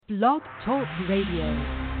Blog Talk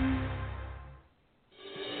Radio.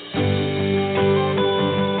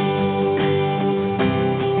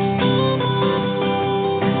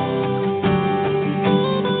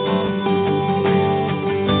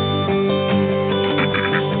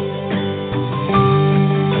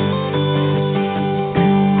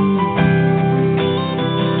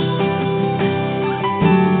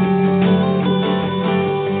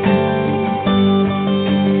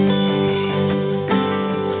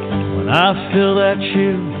 I feel that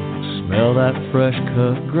chill, smell that fresh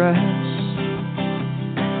cut grass.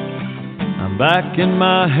 I'm back in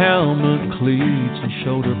my helmet, cleats and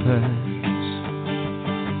shoulder pads.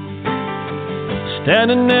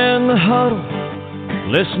 Standing in the huddle,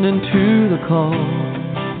 listening to the call.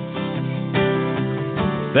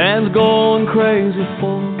 Fans going crazy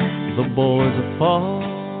for the boys that fall.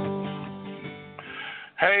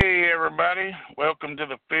 Hey everybody, welcome to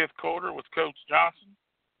the fifth quarter with Coach Johnson.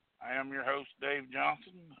 I am your host, Dave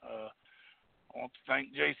Johnson. I want to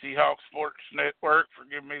thank JC Hawk Sports Network for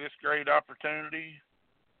giving me this great opportunity.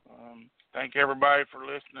 Thank everybody for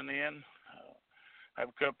listening in. I have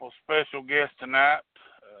a couple of special guests tonight.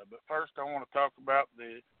 But first, I want to talk about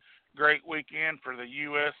the great weekend for the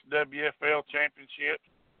USWFL Championship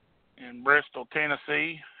in Bristol,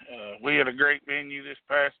 Tennessee. We had a great venue this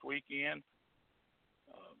past weekend.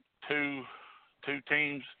 Two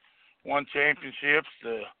teams won championships.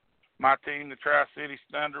 My team, the Tri-City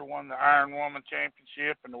Thunder, won the Iron Woman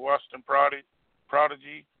Championship, and the Washington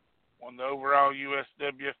Prodigy won the overall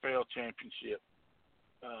USWFL Championship.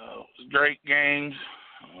 It was great games.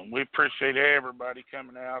 We appreciate everybody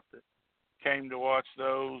coming out that came to watch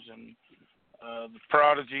those. And the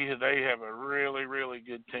Prodigy, they have a really, really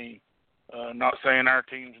good team. Not saying our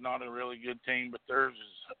team's not a really good team, but theirs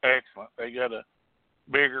is excellent. They got a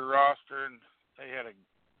bigger roster, and they had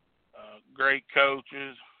great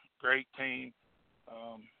coaches. Great team.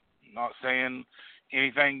 Not saying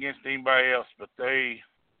anything against anybody else, but they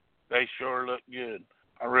sure look good.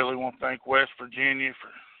 I really want to thank West Virginia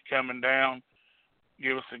for coming down,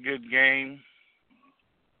 give us a good game.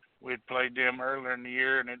 We had played them earlier in the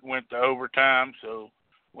year, and it went to overtime, so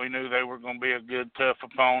we knew they were going to be a good, tough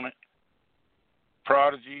opponent.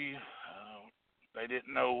 Prodigy, they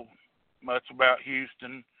didn't know much about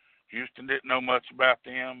Houston. Houston didn't know much about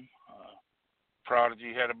them.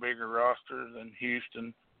 Prodigy had a bigger roster than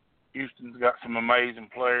Houston. Houston's got some amazing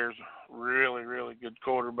players, really, really good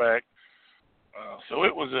quarterback. So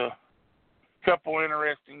it was a couple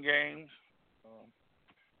interesting games.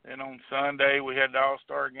 Then on Sunday we had the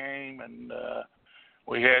All-Star game, and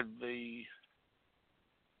we had the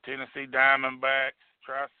Tennessee Diamondbacks,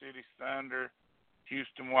 Tri-City Thunder,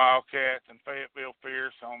 Houston Wildcats, and Fayetteville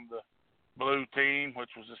Fierce on the blue team, which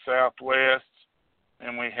was the Southwest.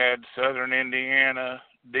 And we had Southern Indiana,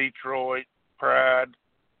 Detroit, Pride,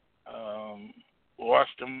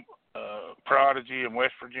 Washington Prodigy, and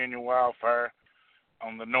West Virginia Wildfire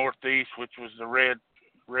on the Northeast, which was the red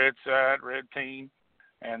team.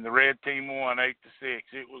 And the red team won 8-6.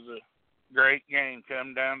 It was a great game,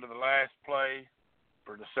 come down to the last play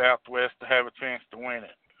for the Southwest to have a chance to win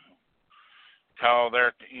it. Call there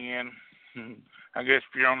at the end. I guess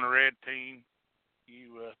if you're on the red team,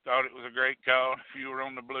 you thought it was a great call. If you were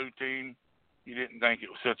on the blue team, you didn't think it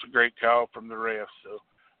was such a great call from the refs. So,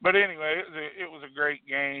 but anyway, it was a great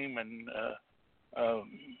game, and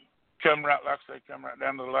come right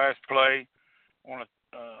down to the last play. I want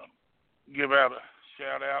to give out a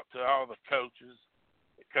shout out to all the coaches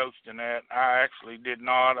that coached in that. I actually did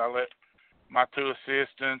not. I let my two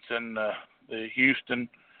assistants and the Houston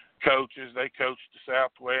coaches. They coached the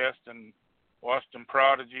Southwest and Washington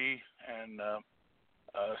Prodigy, and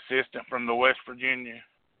assistant from the West Virginia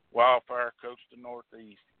Wildfire coached the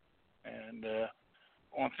Northeast. And I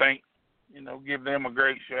want to give them a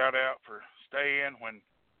great shout out for staying when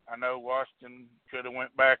I know Washington could have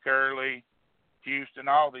went back early. Houston,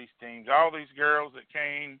 all these teams, all these girls that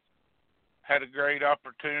came had a great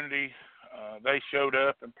opportunity. They showed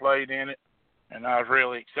up and played in it, and I was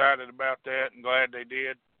really excited about that and glad they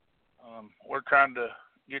did. We're trying to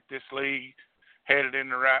get this league headed in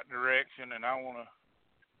the right direction, and I want to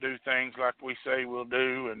do things like we say we'll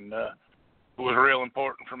do, and it was real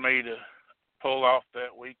important for me to pull off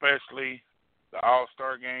that week, especially the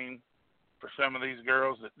All-Star game for some of these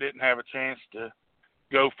girls that didn't have a chance to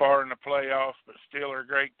go far in the playoffs, but still are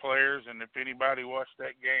great players. And if anybody watched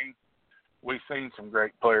that game, we seen some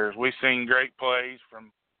great players. We seen great plays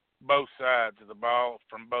from both sides of the ball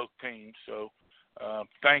from both teams. So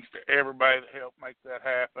thanks to everybody that helped make that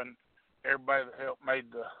happen, everybody that helped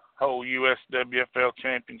make the whole USWFL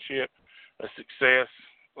Championship a success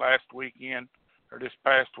last weekend. this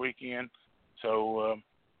past weekend. So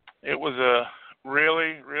it was a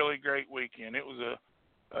really, really great weekend. It was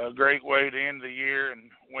a great way to end the year in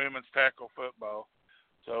women's tackle football.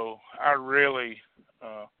 So I really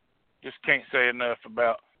just can't say enough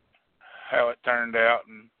about how it turned out,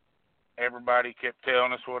 and everybody kept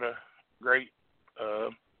telling us what a great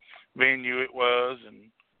venue it was,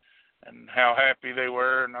 and how happy they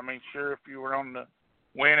were. And I mean, sure, if you were on the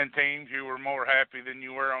winning teams, you were more happy than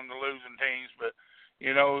you were on the losing teams. But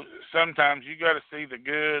you know, sometimes you got to see the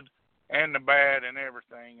good and the bad and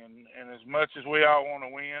everything. And as much as we all want to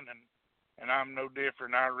win, and I'm no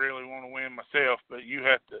different, I really want to win myself. But you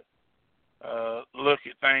have to look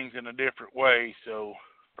at things in a different way. So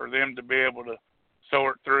for them to be able to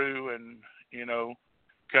sort through and, you know,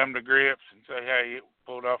 come to grips and say, hey, it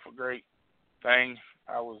pulled off a great thing,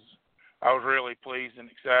 I was really pleased and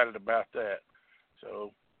excited about that.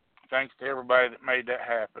 So thanks to everybody that made that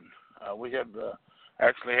happen. We had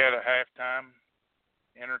actually had a halftime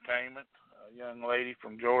entertainment. A young lady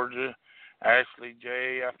from Georgia, Ashley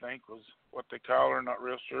J, I think was what they call her, not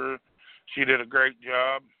real sure. She did a great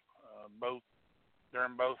job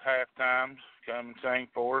during both half times, come and sang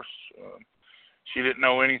for us. She didn't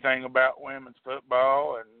know anything about women's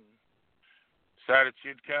football and decided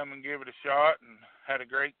she'd come and give it a shot, and had a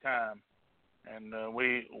great time. And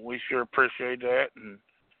we sure appreciate that, and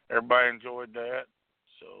everybody enjoyed that.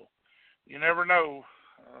 So you never know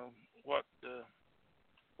what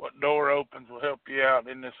door opens will help you out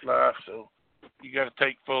in this life. So you got to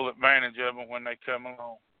take full advantage of them when they come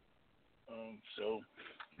along.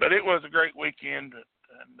 But it was a great weekend,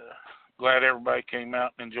 and glad everybody came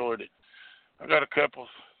out and enjoyed it. I got a couple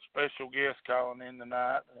special guests calling in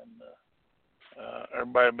tonight, and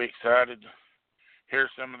everybody will be excited to hear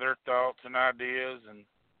some of their thoughts and ideas, and,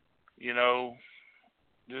 you know,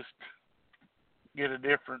 just get a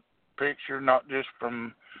different picture, not just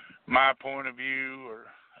from my point of view or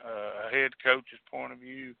a head coach's point of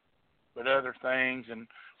view, but other things, and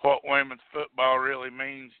what women's football really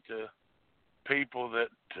means to people that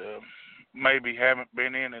maybe haven't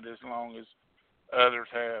been in it as long as others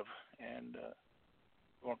have. And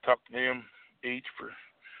we're going to talk to them each for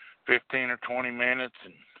 15 or 20 minutes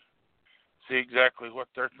and see exactly what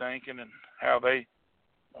they're thinking and how they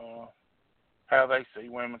see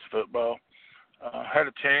women's football. Had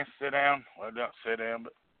a chance to sit down, well, not sit down,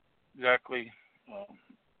 but exactly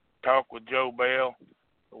talk with Joe Bell,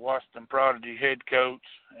 the Washington Prodigy head coach,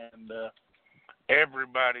 and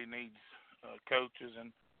everybody needs coaches,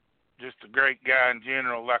 and just a great guy in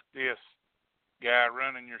general like this guy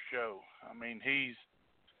running your show. I mean, he's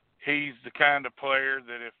the kind of player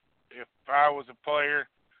that if I was a player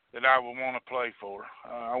that I would want to play for.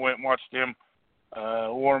 I went and watched them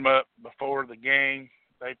warm up before the game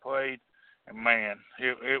they played, and man,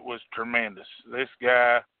 it was tremendous. This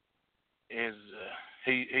guy is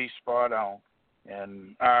he's spot on,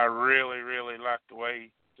 and I really, really like the way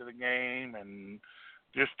to the game and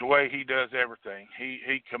just the way he does everything.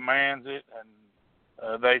 He commands it,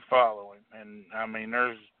 and they follow him. And I mean,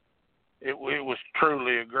 it was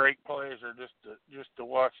truly a great pleasure just to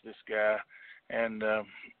watch this guy, and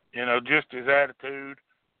you know, just his attitude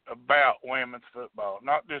about women's football,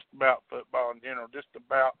 not just about football in general, just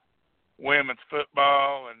about women's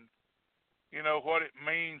football, and you know what it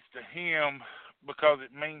means to him, because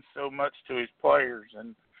it means so much to his players.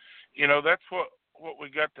 And you know, that's what we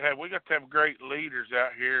got to have. We got to have great leaders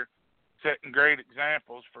out here setting great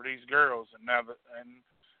examples for these girls. And now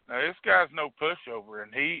this guy's no pushover,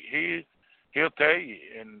 and he'll tell you,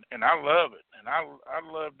 and I love it. And I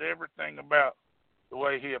loved everything about the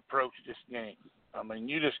way he approached this game. I mean,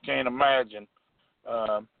 you just can't imagine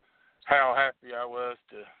how happy I was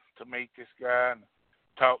to meet this guy and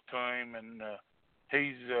talk to him. And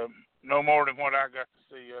he's no more than what I got to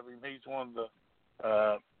see of him. He's one of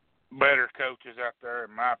the better coaches out there,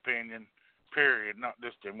 in my opinion, period, not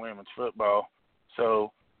just in women's football.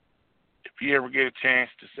 So if you ever get a chance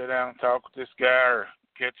to sit down and talk with this guy or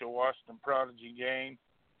catch a Washington Prodigy game,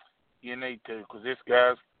 you need to, because this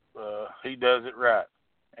guy's he does it right.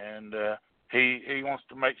 And he wants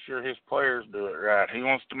to make sure his players do it right. He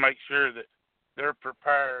wants to make sure that they're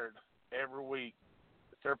prepared every week,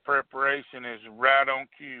 that their preparation is right on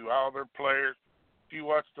cue. All their players, if you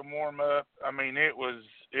watched them warm up, I mean, it was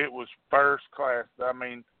first class. I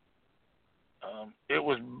mean, it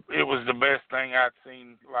was the best thing I'd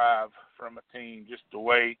seen live from a team, just the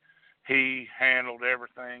way he handled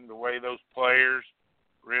everything, the way those players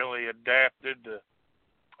really adapted to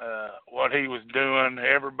what he was doing.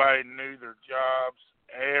 Everybody knew their jobs.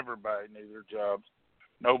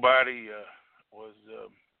 Nobody was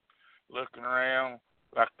looking around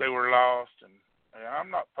like they were lost. And I'm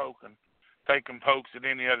not taking pokes at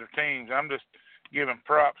any other teams. I'm just giving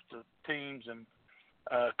props to teams and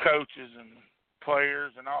coaches and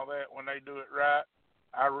players and all that when they do it right.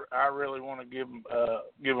 I really want to give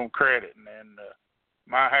them credit, and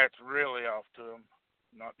my hat's really off to them,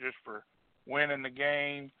 not just for winning the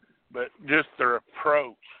game, but just their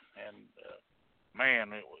approach. And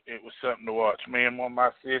man, it was something to watch. Me and one of my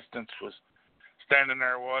assistants was standing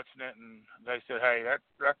there watching it, and they said, "Hey, that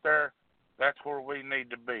right there, that's where we need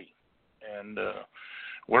to be." And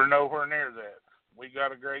we're nowhere near that. We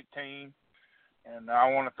got a great team, and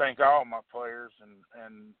I want to thank all my players.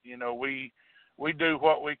 And you know, we do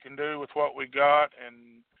what we can do with what we got,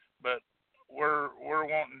 but we're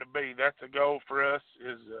wanting to be. That's a goal for us,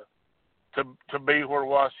 is to be where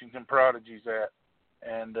Washington Prodigy's at.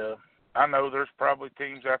 And I know there's probably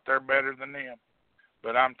teams out there better than them,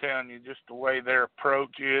 but I'm telling you, just the way their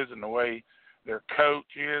approach is and the way their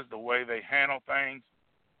coach is, the way they handle things,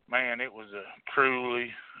 man, it was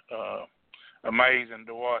truly amazing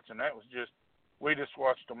to watch. And that was we just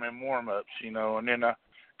watched them in warm-ups, you know, and then I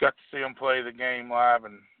got to see them play the game live,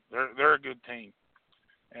 and they're a good team.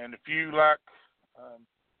 And if you like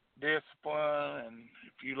discipline and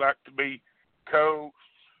if you like to be coached,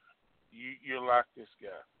 you'll like this guy.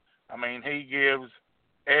 I mean, he gives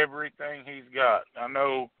everything he's got. I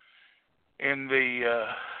know in the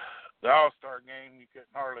All-Star game, you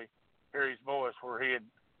couldn't hardly hear his voice where he had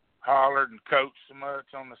hollered and coached so much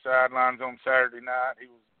on the sidelines on Saturday night. He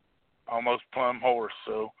was almost plumb hoarse.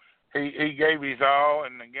 So he gave his all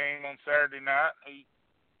in the game on Saturday night.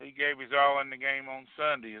 He gave his all in the game on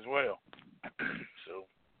Sunday as well. So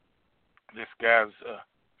this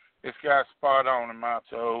guy's spot on in my.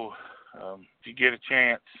 So if you get a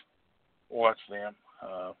chance, watch them.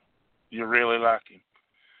 You really like him.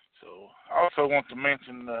 So I also want to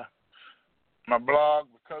mention my blog,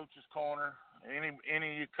 the Coach's Corner. Any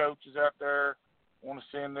of you coaches out there want to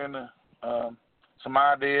send in some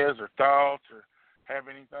ideas or thoughts or have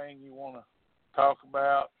anything you want to talk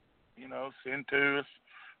about, you know, send to us.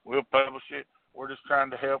 We'll publish it. We're just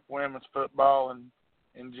trying to help women's football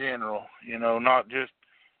in general, you know, not just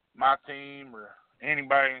my team or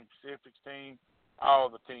anybody in Pacific's team, all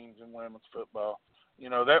the teams in women's football. You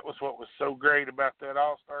know, that was what was so great about that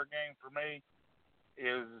All-Star game for me,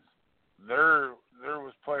 is there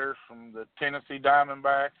was players from the Tennessee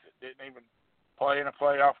Diamondbacks that didn't even play in a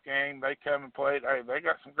playoff game. They come and played. Hey, they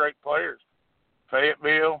got some great players.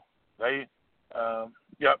 Fayetteville, they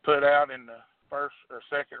got put out in the first or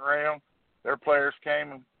second round. Their players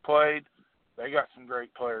came and played. They got some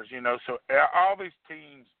great players, you know. So all these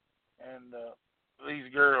teams and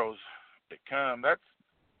these girls that come, that's,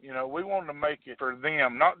 you know, we wanted to make it for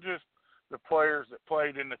them, not just the players that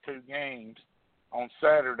played in the two games on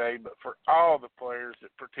Saturday, but for all the players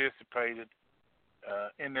that participated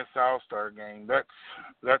in this All-Star game.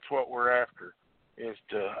 That's what we're after, is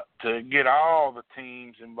to get all the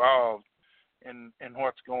teams involved in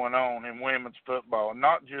what's going on in women's football,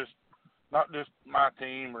 not just my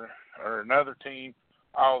team or another team,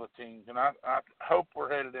 all the teams. And I hope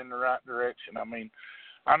we're headed in the right direction. I mean,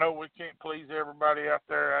 I know we can't please everybody out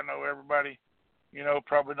there. I know everybody, you know,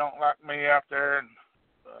 probably don't like me out there, and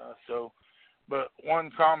but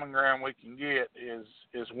one common ground we can get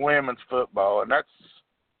is women's football, and that's,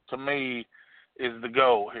 to me, is the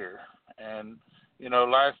goal here. And, you know,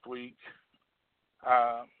 last week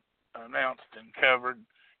I announced and covered,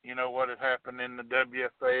 you know, what had happened in the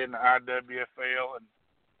WFA and the IWFL,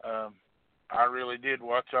 and I really did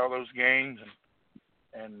watch all those games,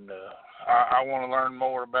 and I want to learn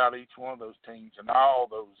more about each one of those teams and all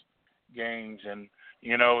those games. And,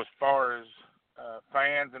 you know, as far as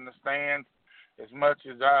fans in the stands, as much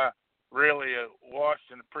as I really watched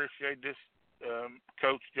and appreciate this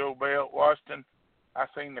Coach Joe Bell at Washington, I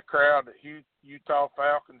seen the crowd that Utah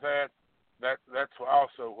Falcons had. That's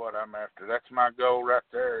also what I'm after. That's my goal right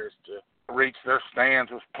there, is to reach their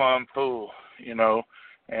stands with plumb full, you know,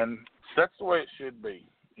 and that's the way it should be.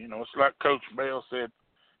 You know, it's like Coach Bell said,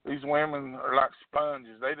 these women are like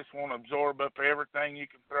sponges. They just want to absorb up everything you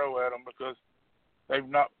can throw at them because they've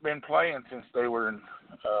not been playing since they were in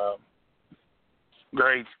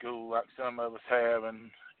grade school like some of us have, and,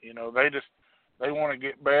 you know, they want to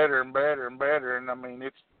get better and better and better, and I mean,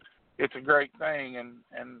 it's a great thing, and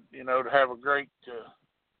you know, to have a great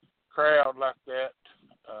crowd like that,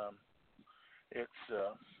 it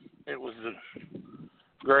was a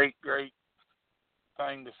great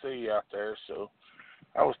thing to see out there. So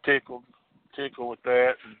I was tickled with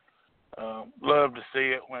that, and love to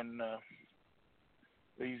see it when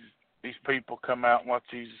these people come out and watch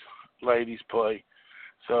these ladies play.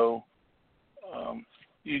 So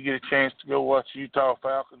you get a chance to go watch Utah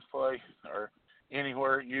Falcons play or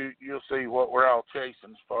anywhere, you'll see what we're all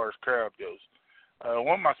chasing as far as crowd goes.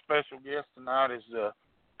 One of my special guests tonight is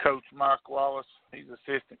Coach Mike Wallace. He's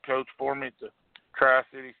assistant coach for me at the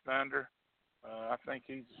Tri-Cities Thunder. I think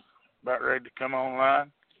he's about ready to come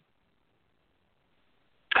online.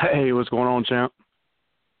 Hey, what's going on, champ?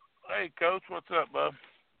 Hey, Coach, what's up, bub?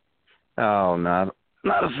 Oh, not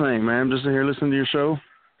a thing, man. I'm just in here listening to your show.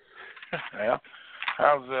 Yeah.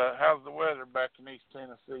 How's the weather back in East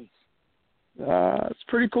Tennessee? It's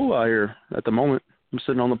pretty cool out here at the moment. I'm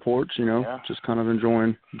sitting on the porch, just kind of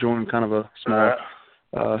enjoying kind of a small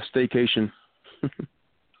staycation.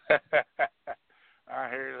 I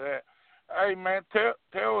hear that. Hey, man,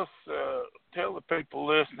 tell us, tell the people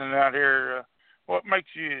listening out here, what makes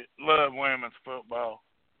you love women's football?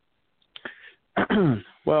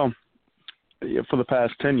 Well, for the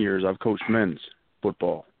past 10 years, I've coached men's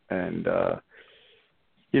football, and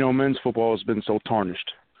men's football has been so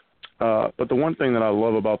tarnished. But the one thing that I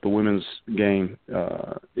love about the women's game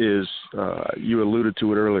is, you alluded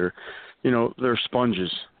to it earlier, they're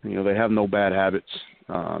sponges. They have no bad habits.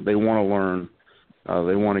 They want to learn.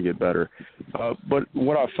 They want to get better. But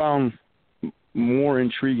what I found more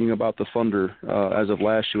intriguing about the Thunder as of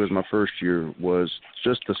last year, was my first year, was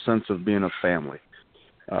just the sense of being a family.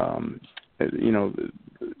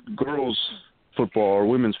 Girls football, or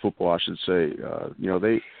women's football, I should say,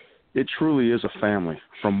 it truly is a family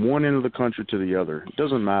from one end of the country to the other. It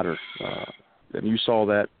doesn't matter. And you saw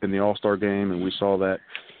that in the All-Star game, and we saw that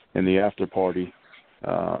in the after party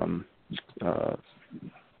on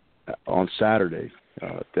Saturday.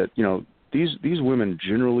 That these women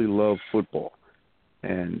generally love football,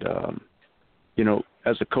 and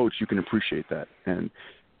as a coach, you can appreciate that, and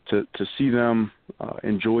to see them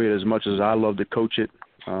enjoy it as much as I love to coach it,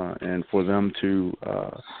 and for them to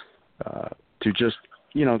just,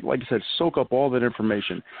 like I said, soak up all that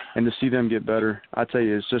information and to see them get better, I tell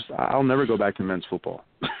you, it's just, I'll never go back to men's football.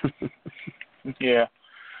 Yeah.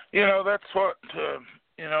 That's what,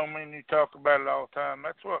 you talk about it all the time.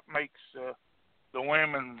 That's what makes the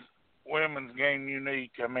women's game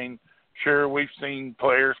unique. I mean, sure, we've seen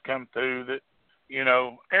players come through that,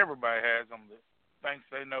 everybody has them that thinks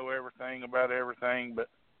they know everything about everything. But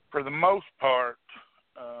for the most part,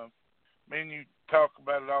 you talk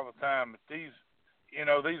about it all the time, but these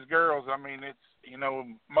girls, I mean, it's,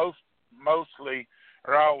 mostly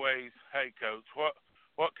are always, hey, coach,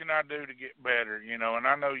 what can I do to get better? And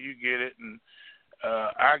I know you get it, and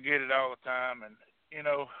I get it all the time. And,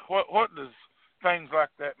 what does things like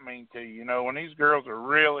that mean to you? When these girls are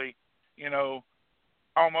really,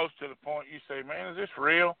 almost to the point you say, man, is this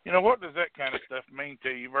real? What does that kind of stuff mean to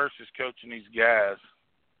you versus coaching these guys?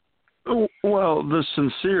 Well, the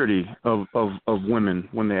sincerity of women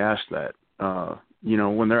when they ask that,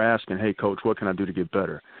 when they're asking, hey, coach, what can I do to get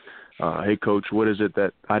better? Hey, coach, what is it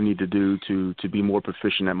that I need to do to be more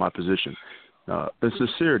proficient at my position? The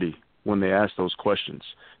sincerity when they ask those questions.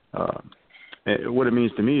 What it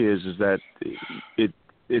means to me is that it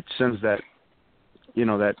sends that,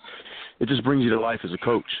 that it just brings you to life as a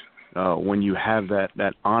coach. When you have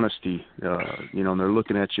that honesty, and they're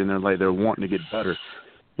looking at you and they're wanting to get better,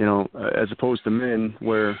 as opposed to men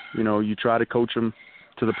where, you try to coach them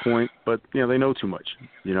to the point, but, they know too much,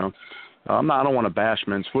 I don't want to bash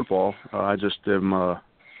men's football. I just am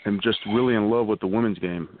just really in love with the women's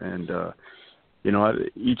game. And,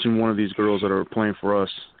 each and one of these girls that are playing for us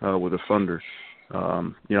with the Thunder,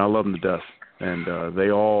 I love them to death. And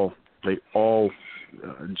they all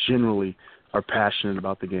generally are passionate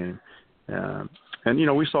about the game. And,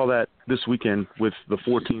 we saw that this weekend with the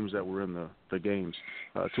 4 teams that were in the games,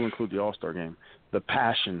 to include the All-Star game. The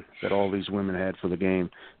passion that all these women had for the game,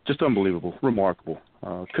 just unbelievable, remarkable.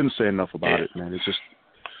 Couldn't say enough about it, man. It's just...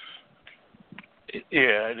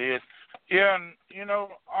 Yeah, it is. Yeah, and,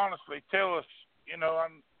 honestly, tell us,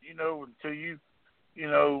 until you,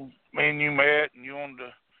 me and you met and you wanted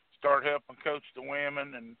to start helping coach the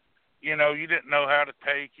women and, you didn't know how to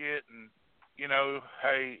take it and,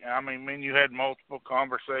 hey, me and you had multiple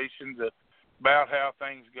conversations about how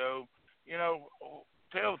things go.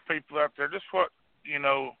 Tell the people out there just what,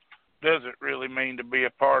 does it really mean to be a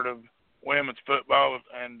part of women's football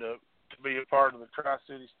and to be a part of the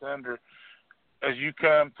Tri-Cities Thunder as you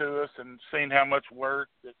come to us and seen how much work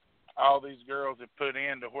that all these girls have put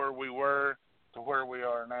into where we were to where we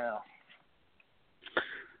are now.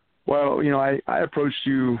 Well, I approached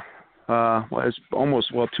you, it's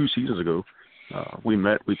almost 2 seasons ago. We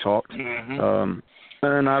met, we talked. Mm-hmm.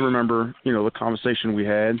 And I remember, the conversation we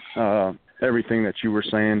had, everything that you were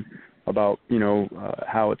saying about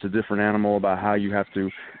how it's a different animal, about how you have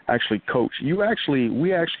to actually coach. We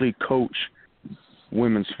actually coach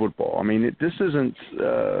women's football. I mean, this isn't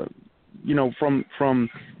from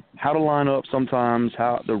how to line up sometimes,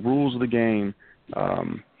 how the rules of the game,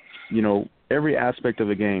 every aspect of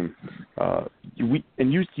the game.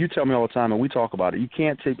 You tell me all the time, and we talk about it. You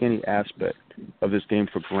can't take any aspect of this game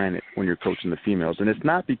for granted when you're coaching the females, and it's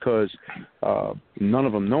not because none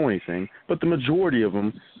of them know anything, but the majority of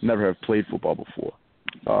them never have played football before.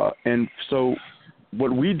 And so,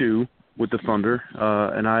 what we do with the Thunder,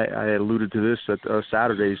 and I alluded to this at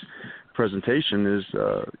Saturday's presentation, is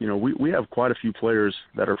we have quite a few players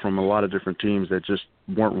that are from a lot of different teams that just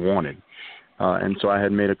weren't wanted. And so I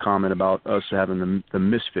had made a comment about us having the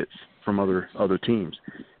misfits from other teams,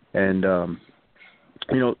 and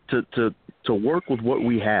to work with what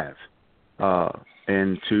we have,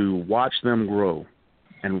 and to watch them grow,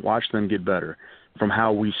 and watch them get better from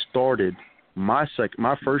how we started. My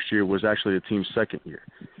first year was actually the team's second year.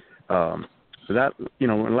 That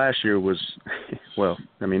and last year was, well,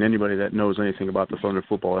 I mean, anybody that knows anything about the Thunder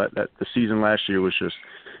football, that the season last year was just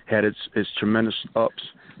had its tremendous ups.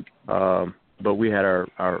 But we had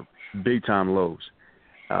our big-time lows.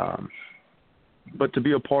 But to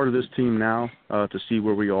be a part of this team now, to see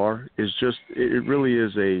where we are, it really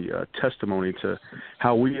is a testimony to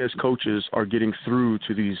how we as coaches are getting through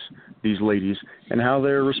to these ladies and how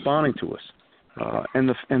they're responding to us, and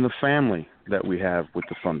the family that we have with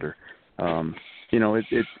the Thunder.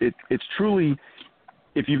 It's truly,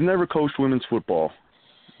 if you've never coached women's football,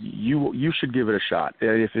 you should give it a shot.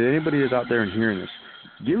 If anybody is out there and hearing this,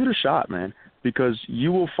 give it a shot, man. Because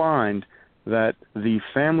you will find that the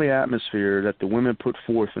family atmosphere that the women put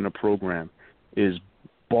forth in a program is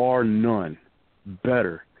bar none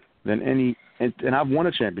better than any. And I've won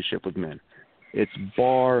a championship with men. It's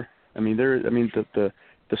bar. The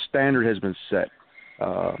standard has been set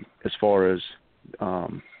as far as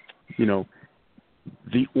the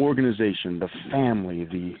organization, the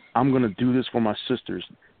family. I'm going to do this for my sisters.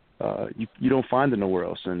 You don't find it nowhere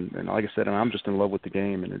else. And like I said, I'm just in love with the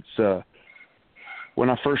game, and it's. When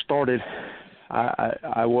I first started,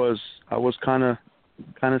 I was kind of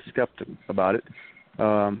skeptic about it,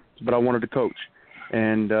 but I wanted to coach,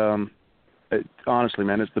 and honestly,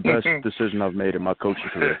 man, it's the best decision I've made in my coaching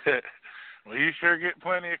career. Well, you sure get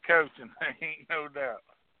plenty of coaching, ain't no doubt.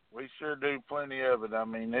 We sure do plenty of it. I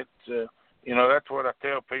mean, it's that's what I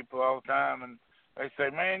tell people all the time, and they say,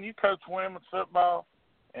 "Man, you coach women's football,"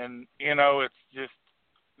 and it's just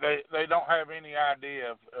they don't have any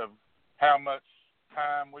idea of how much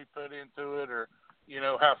time we put into it, or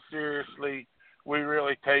how seriously we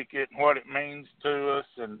really take it and what it means to us.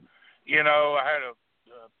 And I had a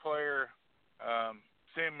player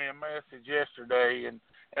send me a message yesterday,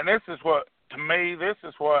 and this is what, to me, this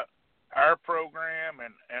is what our program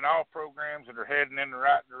and all programs that are heading in the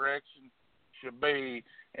right direction should be.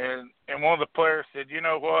 And one of the players said, you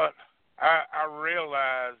know what, I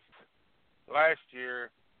realized last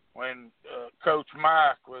year when Coach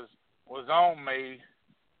Mike was on me,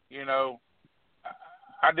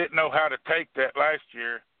 I didn't know how to take that last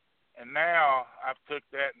year, and now I've took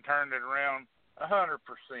that and turned it around 100%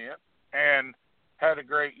 and had a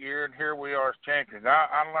great year, and here we are as champions.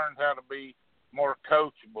 I learned how to be more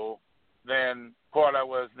coachable than what I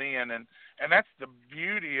was then, and that's the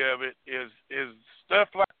beauty of it is stuff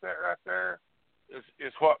like that right there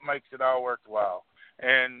is what makes it all worthwhile.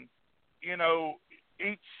 And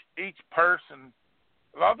each person.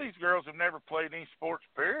 A lot of these girls have never played any sports,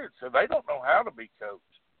 period, so they don't know how to be coached.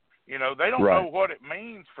 They don't know what it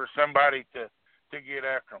means for somebody to get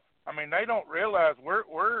after them. I mean, they don't realize we're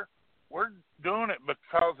doing it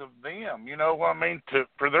because of them. You know what I mean?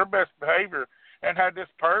 For their best behavior. And had this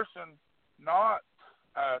person not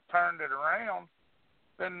turned it around,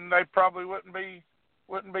 then they probably wouldn't be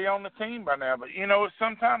on the team by now. But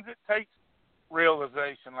sometimes it takes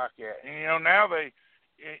realization like that. And now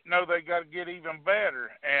they got to get even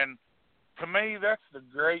better. And to me, that's the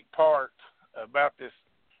great part about this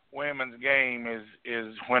women's game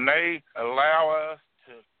is when they allow us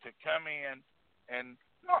to come in and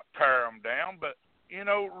not tear them down, but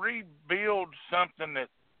rebuild something that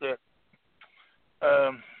it's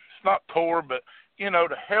not tore, but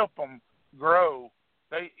to help them grow.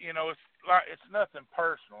 It's nothing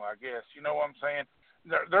personal, I guess. You know what I'm saying?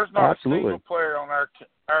 There's not Absolutely. a single player on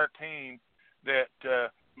our team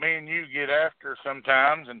that me and you get after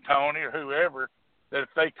sometimes, and Tony or whoever, that if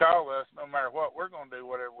they call us, no matter what, we're going to do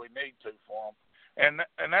whatever we need to for them.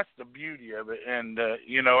 And that's the beauty of it. And, I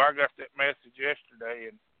got that message yesterday,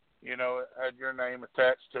 and, it had your name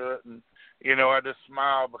attached to it. And, I just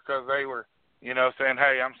smiled because they were saying,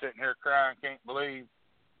 hey, I'm sitting here crying, can't believe,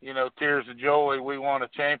 tears of joy, we won a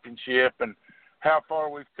championship, and how far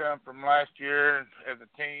we've come from last year as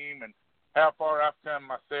a team, and how far I've come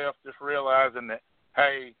myself, just realizing that,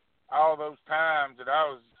 hey, all those times that I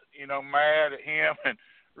was, mad at him and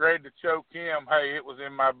ready to choke him, hey, it was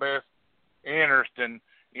in my best interest, and,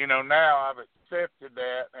 now I've accepted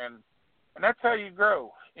that, and that's how you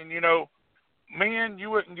grow. And, men, you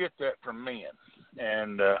wouldn't get that from men.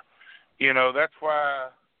 And, that's why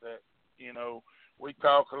that, we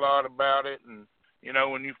talk a lot about it. And,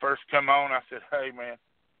 when you first come on, I said, hey, man,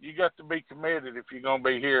 you got to be committed if you're going to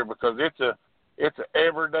be here, because it's a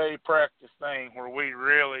everyday practice thing where we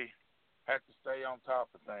really have to stay on top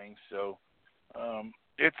of things. So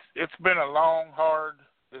it's been a long, hard,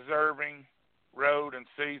 deserving road and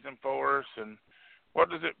season for us. And what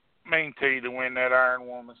does it mean to you to win that Iron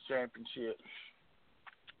Women's Championship?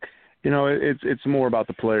 It's more about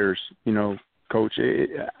the players, Coach.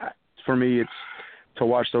 For me, it's to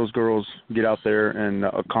watch those girls get out there and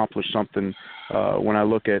accomplish something. When I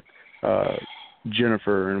look at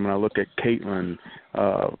Jennifer and when I look at Caitlin,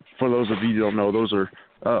 for those of you who don't know, those are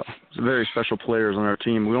very special players on our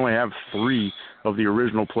team. We only have 3 of the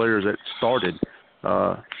original players that started.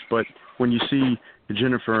 But when you see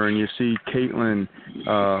Jennifer and you see Caitlin,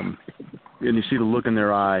 and you see the look in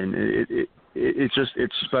their eye, and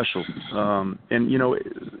it's special. And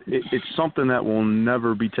it's something that will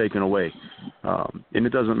never be taken away. And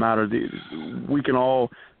it doesn't matter. We can all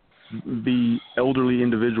be elderly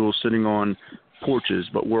individuals sitting on porches,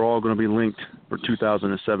 but we're all going to be linked for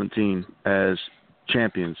 2017 as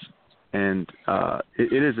champions. And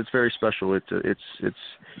it's very special.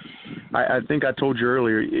 I think I told you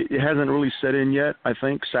earlier, it hasn't really set in yet. I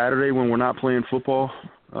think Saturday when we're not playing football,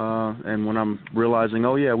 and when I'm realizing,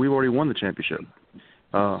 oh yeah, we've already won the championship.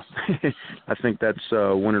 I think that's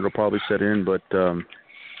when it'll probably set in. But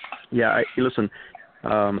listen,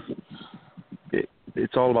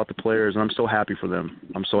 it's all about the players, and I'm so happy for them.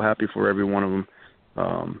 I'm so happy for every one of them.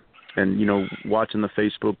 And watching the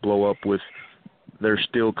Facebook blow up with, they're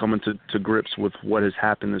still coming to grips with what has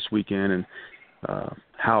happened this weekend, and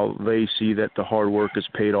how they see that the hard work is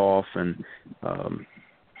paid off. And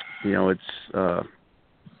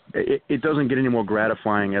it doesn't get any more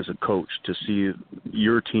gratifying as a coach to see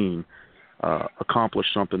your team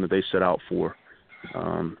accomplish something that they set out for.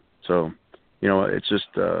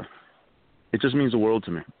 It just means the world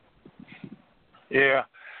to me. Yeah,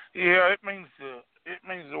 it means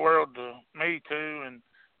the world to me too, and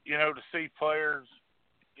to see players,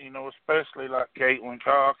 especially like Caitlin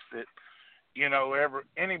Cox, that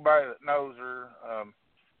anybody that knows her,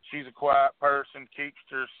 she's a quiet person, keeps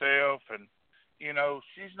to herself, and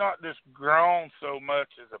she's not just grown so much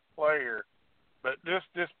as a player, but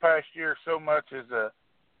this past year so much as a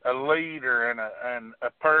leader and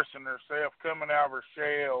a person herself, coming out of her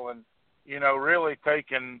shell, and really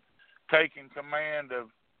taking command of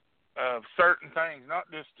certain things, not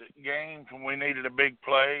just at games when we needed a big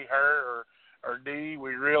play, her or Dee,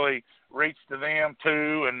 we really reached to them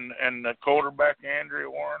too, and the quarterback Andrea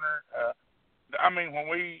Warner. When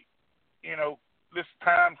we, this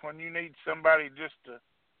times when you need somebody just to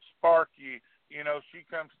spark you, she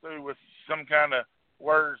comes through with some kind of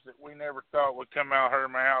words that we never thought would come out of her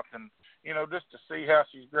mouth, and just to see how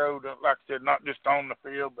she's grown, like I said, not just on the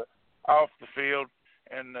field but off the field,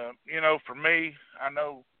 and for me, I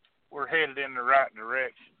know we're headed in the right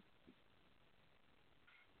direction.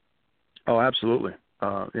 Oh, absolutely.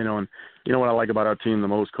 And what I like about our team the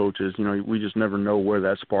most, Coach, is we just never know where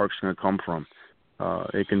that spark's going to come from.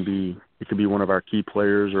 It can be one of our key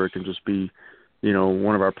players, or it can just be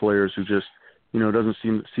one of our players who just doesn't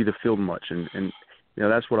see the field much, and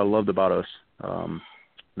that's what I loved about us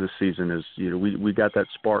this season is we got that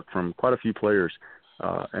spark from quite a few players,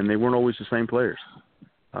 and they weren't always the same players.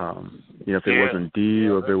 If it wasn't Dee,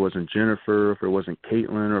 or if it wasn't Jennifer, if it wasn't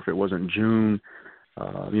Caitlin, or if it wasn't June,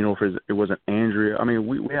 if it wasn't Andrea.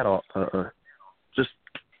 We had just,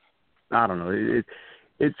 I don't know.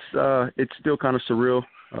 It's still kind of surreal,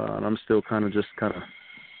 and I'm still kind of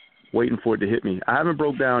waiting for it to hit me. I haven't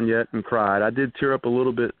broke down yet and cried. I did tear up a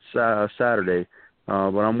little bit Saturday, but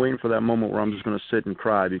I'm waiting for that moment where I'm just going to sit and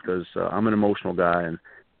cry, because I'm an emotional guy, and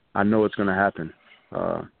I know it's going to happen.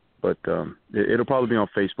 But it'll probably be on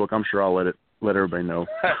Facebook. I'm sure I'll let everybody know.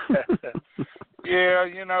 Yeah,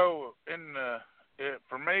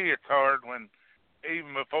 for me it's hard when,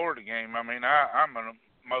 even before the game, I'm an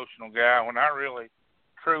emotional guy. When I really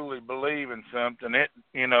truly believe in something, it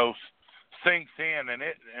sinks in,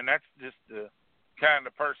 and that's just the kind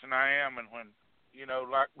of person I am. And when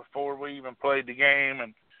like before we even played the game,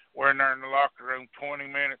 and we're in there in the locker room 20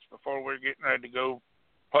 minutes before we're getting ready to go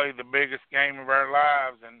play the biggest game of our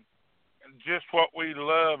lives. And just what we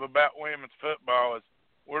love about women's football is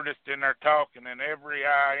we're just in there talking, and every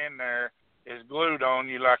eye in there is glued on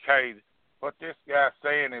you like, hey, what this guy's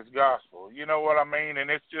saying is gospel. You know what I mean? And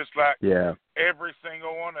it's just like every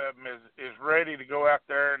single one of them is ready to go out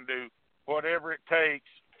there and do whatever it takes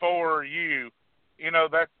for you. You know,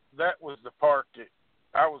 that was the part that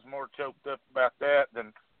I was more choked up about that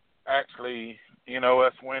than actually, you know,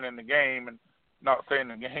 us winning the game. And not saying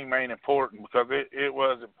the game ain't important, because it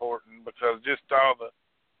was important, because just all the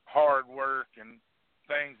hard work and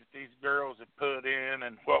things that these girls have put in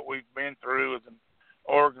and what we've been through as an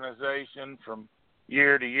organization from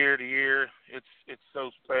year to year to year, it's so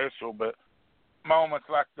special. But moments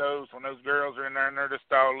like those, when those girls are in there and they're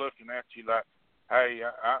just all looking at you like, hey,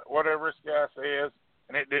 whatever this guy says,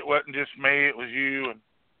 and it wasn't just me, it was you and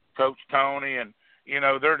Coach Tony, and, you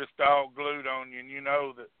know, they're just all glued on you, and you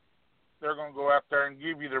know that they're going to go out there and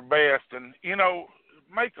give you their best, and, you know,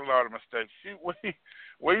 make a lot of mistakes.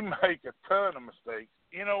 We make a ton of mistakes.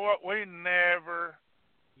 You know what? We never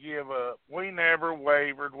give up. We never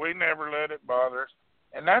wavered. We never let it bother us.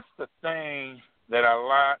 And that's the thing that I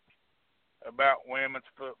like about women's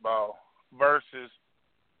football versus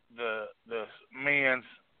the men's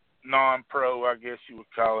non-pro, I guess you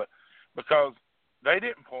would call it, because they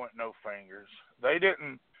didn't point no fingers. They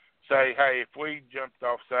didn't say, hey, if we jumped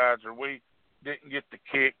off sides or we didn't get the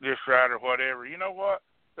kick just right or whatever. You know what?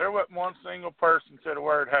 There wasn't one single person said a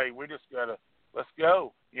word, hey, we just got to, let's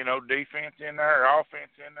go. You know, defense in there,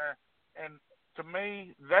 offense in there. And to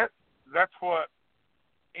me, that's what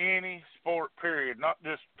any sport, period, not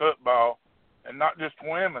just football and not just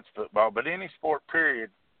women's football, but any sport,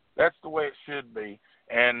 period, that's the way it should be.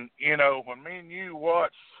 And, you know, when me and you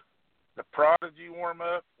watched the Prodigy warm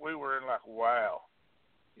up, we were in like, wow,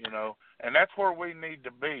 you know, and that's where we need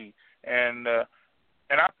to be. And I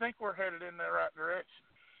think we're headed in the right direction.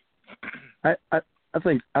 I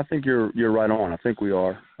think you're right on. I think we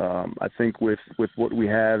are. I think with what we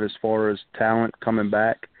have as far as talent coming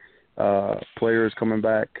back, players coming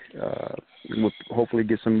back, we'll hopefully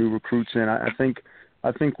get some new recruits in. I think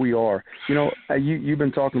we are. You know, you've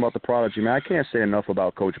been talking about the Prodigy, man. I can't say enough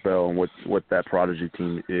about Coach Bell and what that Prodigy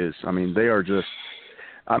team is. I mean, they are just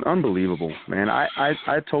unbelievable, man.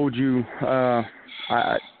 I told you, was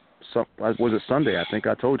it Sunday? I think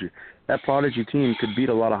I told you that Prodigy team could beat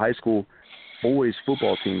a lot of high school boys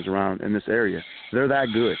football teams around in this area. They're that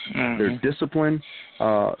good. Mm-hmm. They're disciplined.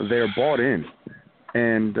 They're bought in.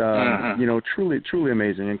 And, you know, truly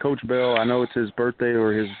amazing. And Coach Bell, I know it's his birthday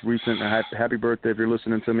or his recent happy birthday. If you're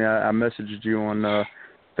listening to me, I messaged you on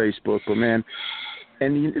Facebook. But, man,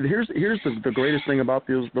 and here's the greatest thing about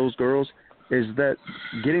those girls is that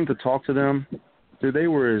getting to talk to them, dude, they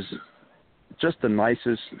were just the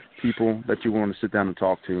nicest people that you want to sit down and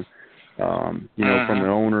talk to. You know, from the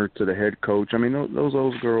owner to the head coach. I mean,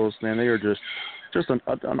 those girls, man, they are just an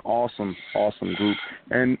awesome group.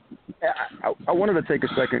 And I wanted to take a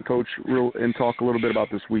second, Coach, and talk a little bit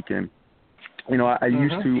about this weekend. You know, I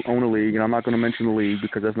used to own a league, and I'm not going to mention the league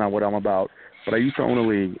because that's not what I'm about, but I used to own a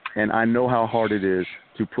league, and I know how hard it is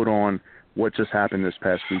to put on what just happened this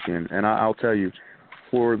past weekend. And I'll tell you,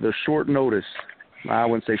 for the short notice, I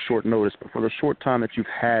wouldn't say short notice, but for the short time that you've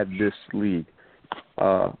had this league,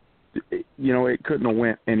 you know, it couldn't have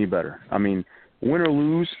went any better. I mean, win or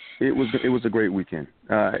lose, it was a great weekend.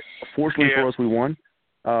 Fortunately for us, we won.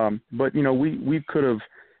 But, you know, we could have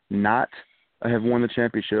not have won the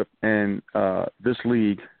championship, and this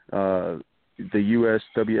league, the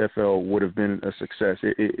USWFL, would have been a success.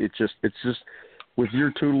 It's just with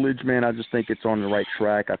your tutelage, man, I just think it's on the right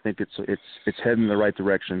track. I think it's heading in the right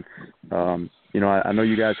direction. You know, I know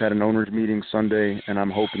you guys had an owners meeting Sunday, and I'm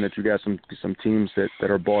hoping that you got some teams that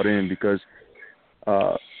are bought in because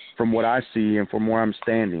from what I see and from where I'm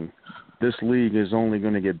standing, this league is only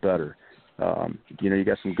going to get better. You know, you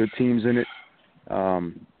got some good teams in it,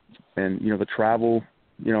 and you know the travel.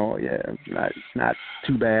 You know, not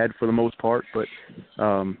too bad for the most part, but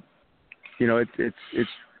you know, it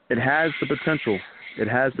has the potential. It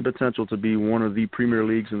has the potential to be one of the premier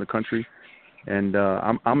leagues in the country. And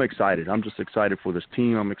I'm excited. I'm just excited for this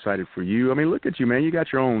team. I'm excited for you. I mean, look at you, man. You're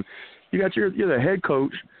the head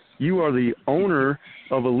coach. You are the owner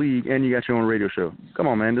of a league, and you got your own radio show. Come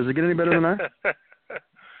on, man. Does it get any better than that?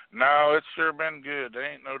 No, it's sure been good. There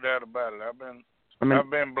ain't no doubt about it. I've been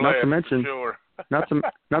blessed. Not to mention, for sure.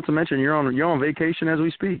 not to mention, you're on vacation as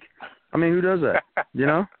we speak. I mean, who does that? You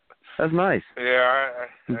know, that's nice. Yeah,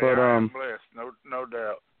 I'm blessed. No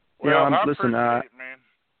doubt. Well, you know, listen, I appreciate it, man.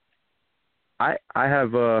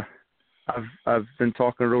 I I've been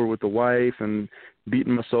talking it over with the wife and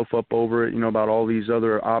beating myself up over it, about all these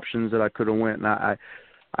other options that I could have went. And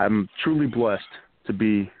I'm truly blessed to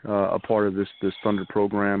be a part of this Thunder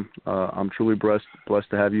program. I'm truly blessed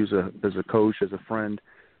to have you as a coach, as a friend.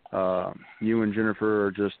 You and Jennifer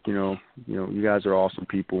are just, you guys are awesome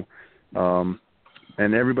people.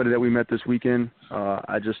 And everybody that we met this weekend,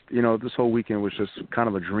 I just, this whole weekend was just kind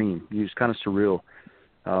of a dream. It was kind of surreal.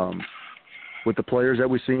 With the players that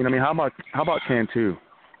we've seen. I mean, how about Cantu?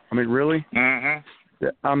 I mean, really? Mm-hmm.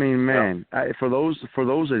 I mean, man, for those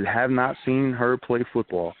that have not seen her play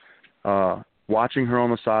football, watching her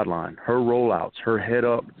on the sideline, her rollouts, her head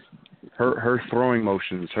up, her throwing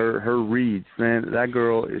motions, her reads, man, that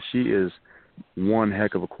girl, she is one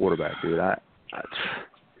heck of a quarterback, dude.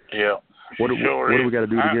 Yeah. What do we got to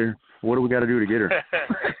do to get her? What do we got to do to get her?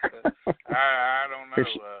 I don't know.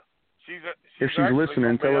 If she's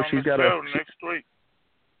listening, tell her she's got next week.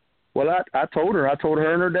 Well, I told her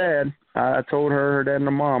and her dad. I told her dad and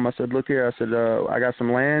her mom. I said, look here. I said, I got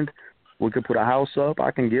some land. We could put a house up.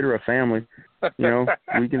 I can get her a family.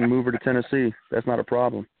 We can move her to Tennessee. That's not a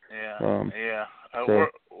problem. Yeah. So,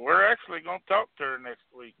 we're actually going to talk to her next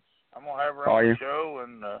week. I'm going to have her on the show.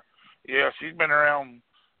 And, she's been around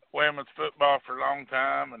women's football for a long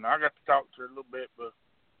time. And I got to talk to her a little bit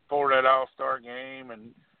before that All-Star game.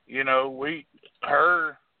 And,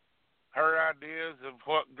 her ideas of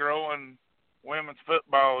what growing women's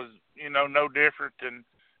football is, no different than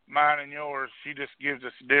mine and yours. She just gives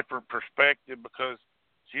us a different perspective because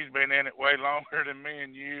she's been in it way longer than me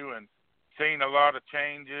and you and seen a lot of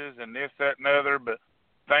changes and this, that, and other. But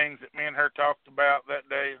things that me and her talked about that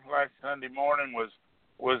day, last Sunday morning, was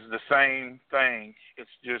the same thing.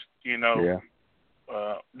 It's just,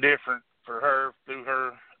 different for her through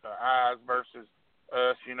her eyes versus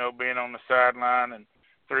us, being on the sideline and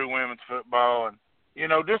through women's football. And,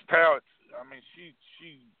 just how it's,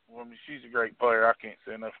 she's a great player. I can't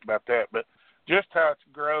say enough about that. But just how it's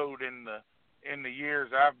grown in the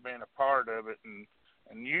years I've been a part of it, and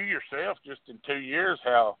you yourself just in 2 years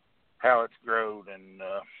how it's grown. And,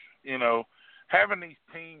 having these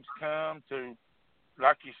teams come to,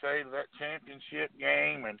 like you say, to that championship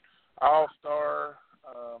game and All-Star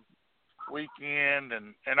weekend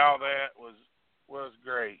and all that was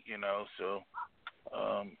great, So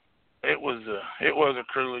it was a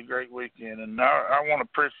truly great weekend, and I want to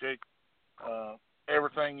appreciate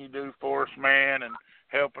everything you do for us, man, and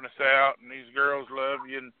helping us out. And these girls love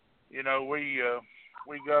you, and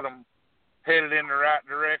we got them headed in the right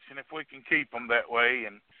direction if we can keep them that way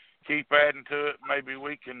and keep adding to it. Maybe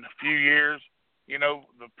we can, a few years.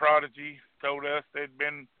 The Prodigy told us they'd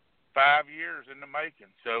been 5 years in the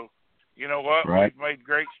making. So, you know what? Right. We've made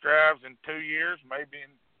great strides in 2 years. Maybe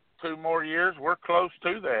in 2 more years we're close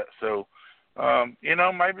to that. So,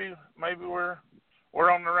 maybe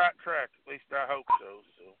we're on the right track. At least I hope so.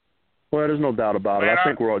 Well, there's no doubt about it. I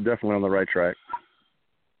think we're all definitely on the right track.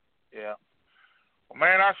 Yeah. Well,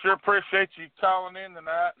 man, I sure appreciate you calling in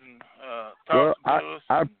tonight and talking to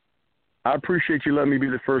us. I appreciate you letting me be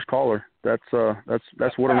the first caller. That's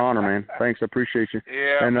what an honor, man. Thanks, I appreciate you.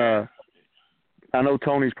 Yeah. And I know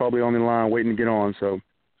Tony's probably on the line waiting to get on. So,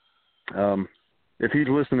 if he's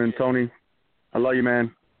listening, Tony, I love you,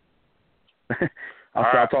 man.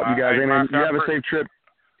 I'll talk to you guys. Hey, man, you have a safe trip.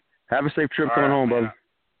 Have a safe trip coming home, brother.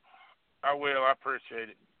 I will. I appreciate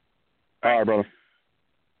it. All right, brother.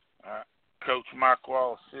 All right. Coach Mike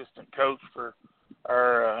Wallace, assistant coach for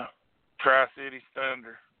our Tri-Cities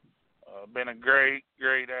Thunder. Been a great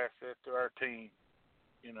asset to our team.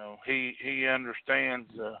 He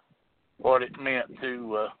understands what it meant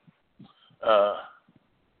to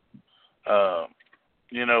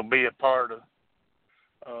be a part of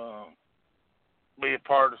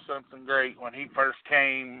something great. When he first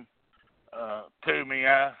came to me,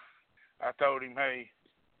 I told him, hey,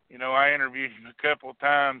 I interviewed him a couple of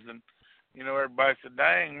times, and everybody said,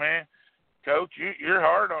 dang, man, Coach, you're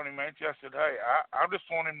hard on him, ain't you? I said, hey, I just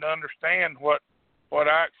want him to understand what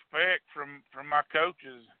I expect from my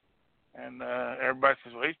coaches. And everybody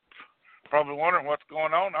says, well, he's probably wondering what's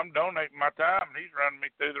going on. I'm donating my time, and he's running me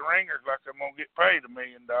through the ringers like I'm going to get paid $1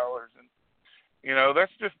 million. And,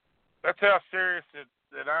 that's how serious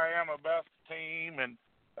that I am about the team and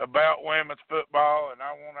about women's football. And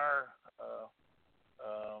I want our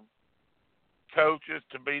coaches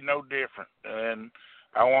to be no different. And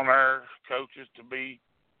I want our coaches to be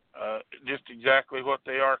just exactly what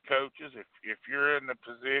they are, coaches. If you're in the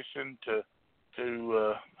position to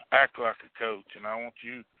act like a coach, and I want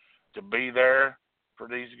you to be there for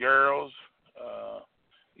these girls,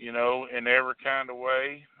 in every kind of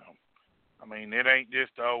way. I mean, it ain't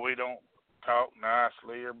just we don't talk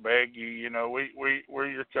nicely or beg you. You know, we're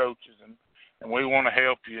your coaches, and we want to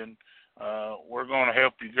help you, and we're going to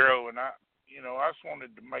help you grow. And I just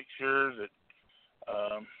wanted to make sure that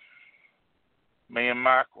me and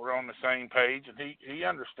Mike were on the same page, and he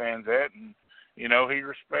understands that, and he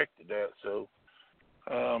respected that. So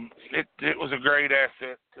it was a great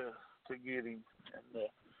asset to get him. And,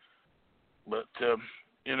 but if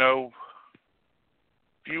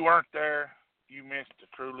you weren't there, you missed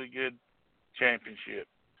a truly good championship.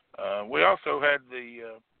 We also had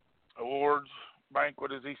the awards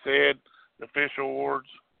banquet, as he said, the official awards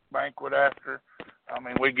banquet after. I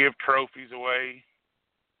mean, we give trophies away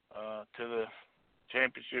to the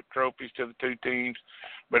championship trophies to the two teams,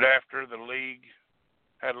 but after the league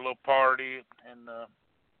had a little party and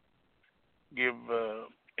give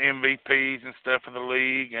MVPs and stuff of the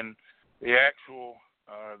league and the actual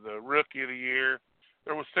the rookie of the year.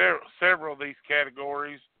 There was several of these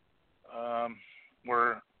categories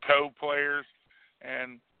were co-players,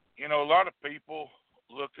 and a lot of people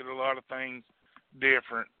look at a lot of things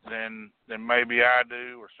different than maybe I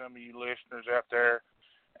do or some of you listeners out there,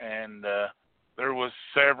 and there was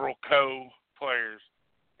several co-players,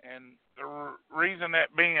 and the reason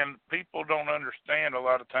that being, people don't understand a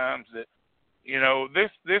lot of times that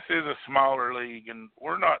this is a smaller league, and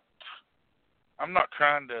I'm not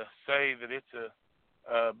trying to say that it's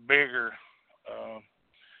a bigger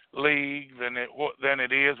league than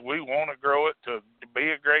it is. We want to grow it to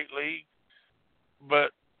be a great league,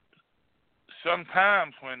 but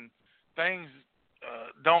sometimes when things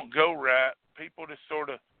don't go right, people just sort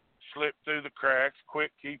of slip through the cracks,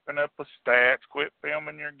 quit keeping up with stats, quit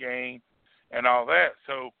filming your game, and all that.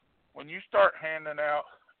 So when you start handing out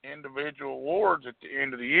individual awards at the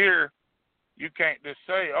end of the year, you can't just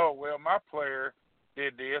say, oh, well, my player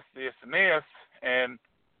did this, this, and this,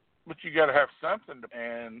 but you got to have something.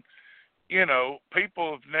 And,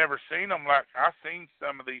 people have never seen them. Like, I've seen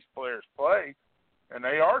some of these players play, and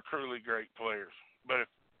they are truly great players. But if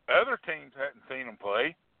other teams hadn't seen them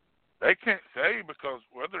play, they can't say because,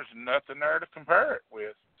 well, there's nothing there to compare it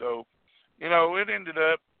with. So, it ended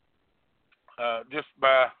up just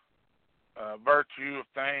by virtue of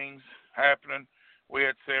things happening. We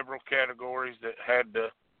had several categories that had the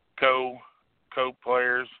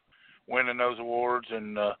co-players winning those awards.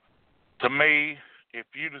 And to me, if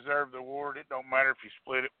you deserve the award, it don't matter if you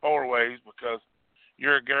split it 4 ways because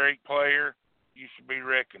you're a great player, you should be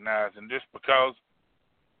recognized. And just because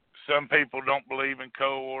some people don't believe in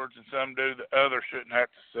co-awards and some do, the others shouldn't have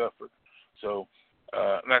to suffer. So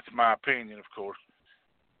that's my opinion, of course.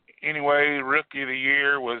 Anyway, Rookie of the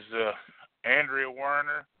Year was Andrea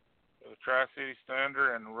Werner of the Tri-Cities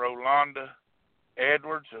Thunder and Rolanda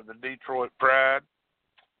Edwards of the Detroit Pride.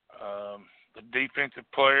 The Defensive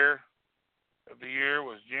Player of the Year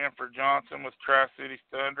was Jennifer Johnson with Tri-Cities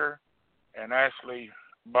Thunder and Ashley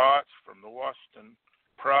Botts from the Washington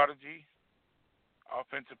Prodigy.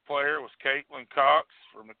 Offensive Player was Caitlin Cox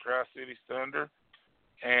from the Tri-Cities Thunder.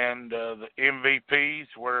 And the MVPs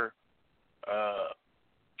were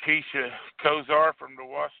Keisha Kozar from the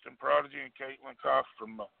Washington Prodigy and Caitlin Cox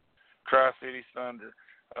from the Tri-Cities Thunder.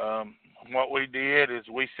 What we did is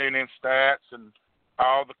we sent in stats, and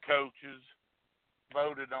all the coaches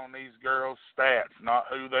voted on these girls' stats, not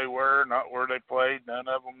who they were, not where they played. None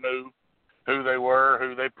of them knew who they were,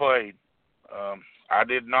 who they played. I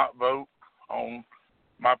did not vote on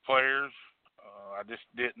my players. I just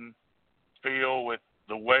didn't feel with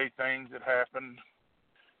the way things had happened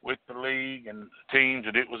with the league and the teams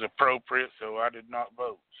that it was appropriate, so I did not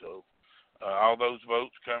vote. So all those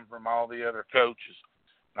votes come from all the other coaches.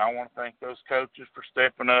 And I want to thank those coaches for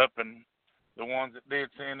stepping up, and the ones that did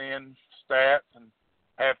send in stats and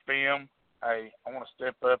have film. Hey, I want to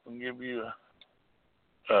step up and give you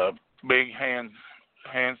a big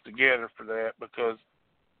hands together for that, because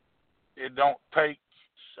it don't take,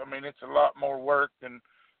 I mean, it's a lot more work than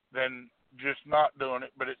just not doing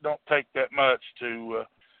it, but it don't take that much to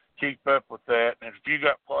keep up with that. And if you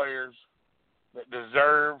got players that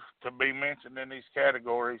deserve to be mentioned in these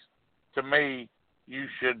categories, to me, you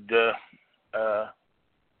should have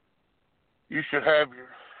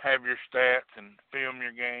your stats and film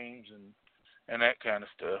your games and that kind of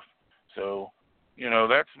stuff. So,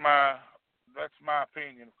 that's my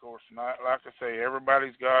opinion, of course. And like I say,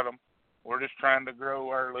 everybody's got them. We're just trying to grow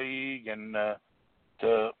our league and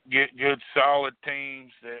to get good, solid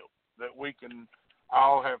teams that we can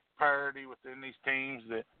all have parity within these teams,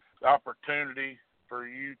 that the opportunity for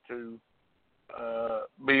you to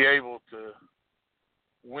be able to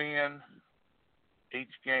win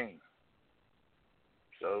each game.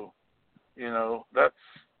 So,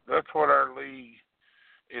 that's what our league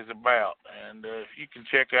is about. And you can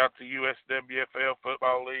check out the USWFL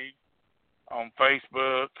Football League on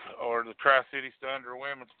Facebook or the Tri-Cities Thunder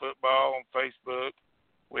Women's Football on Facebook.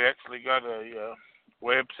 We actually got a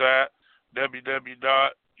website,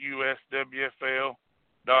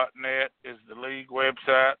 www.uswfl.net is the league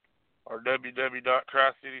website, or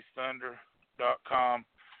www.tricitiesthunder.com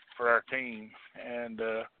for our team. And,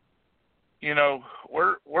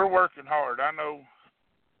 we're working hard. I know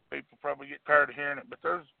people probably get tired of hearing it, but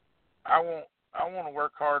I want to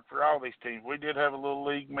work hard for all these teams. We did have a little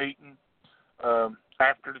league meeting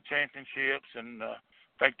after the championships, and I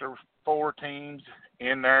think there were 4 teams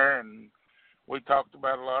in there, and we talked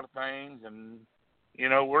about a lot of things. And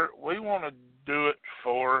we want to do it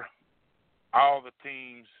for all the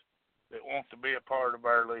teams that want to be a part of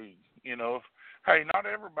our league. Hey, not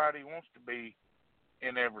everybody wants to be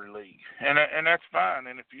in every league, and that's fine.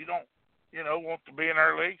 And if you don't, want to be in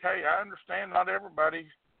our league, hey, I understand. Not everybody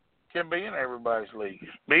can be in everybody's league.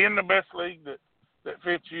 Be in the best league that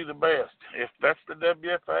fits you the best. If that's the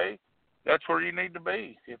WFA, that's where you need to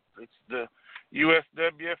be. If it's the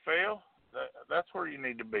USWFL, that's where you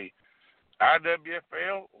need to be.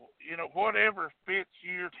 IWFL, whatever fits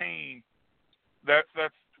your team, that's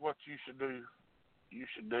what you should do. You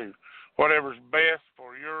should do whatever's best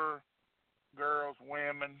for your girls,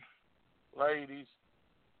 women, ladies,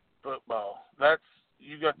 football.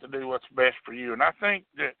 You got to do what's best for you. And I think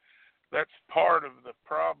that's part of the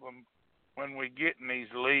problem when we get in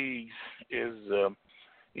these leagues is,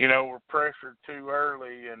 we're pressured too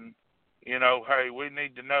early, and, hey, we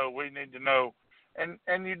need to know.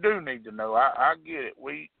 And you do need to know. I get it.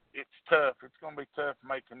 It's tough. It's going to be tough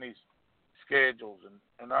making these schedules,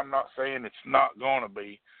 and I'm not saying it's not going to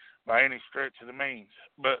be by any stretch of the means.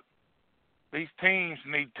 But these teams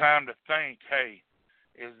need time to think, hey,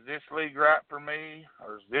 is this league right for me,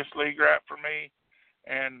 or is this league right for me?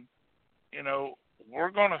 And,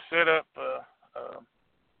 we're going to set up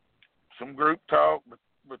some group talk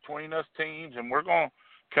between us teams, and we're going to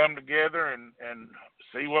come together and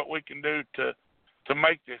see what we can do to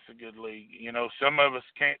make this a good league. Some of us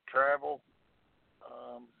can't travel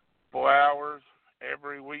 4 hours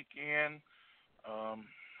every weekend,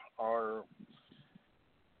 or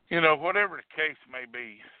whatever the case may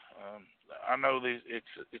be. I know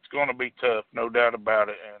it's going to be tough, no doubt about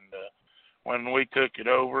it. And when we took it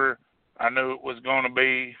over, I knew it was going to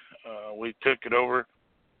be. We took it over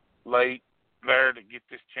late there to get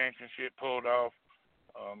this championship pulled off.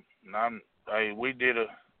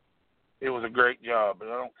 It was a great job. But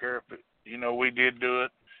I don't care if we did do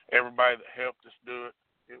it. Everybody that helped us do it,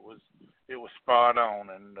 it was spot on.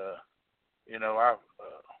 And I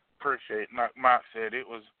appreciate it. Like Mike said, it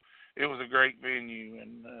was a great venue,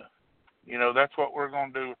 and that's what we're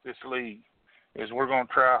going to do with this league, is we're going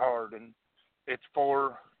to try hard, and it's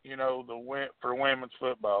for for women's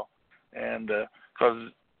football, and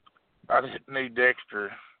because I didn't need the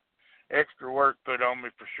extra work put on me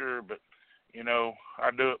for sure, but I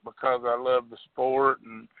do it because I love the sport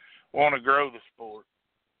and want to grow the sport.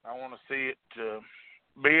 I want to see it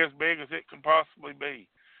be as big as it can possibly be.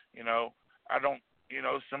 I don't.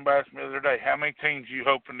 Somebody asked me the other day, how many teams are you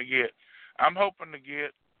hoping to get? I'm hoping to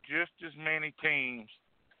get just as many teams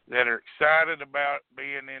that are excited about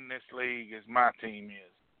being in this league as my team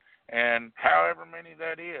is, and however many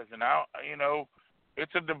that is. And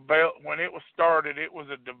it's when it was started, it was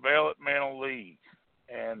a developmental league,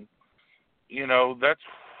 and that's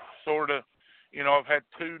sort of, I've had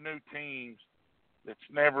 2 new teams that's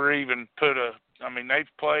never even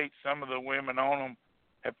they've played. Some of the women on them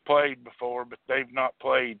have played before, but they've not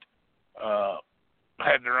played,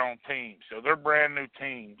 had their own team. So they're brand new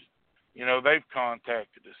teams. They've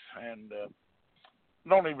contacted us, and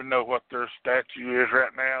don't even know what their statute is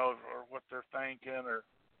right now, or what they're thinking,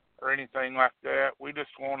 or anything like that. We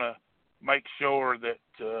just want to make sure that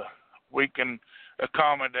we can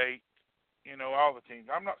accommodate, all the teams.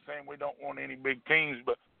 I'm not saying we don't want any big teams,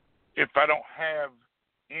 but if I don't have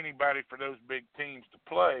anybody for those big teams to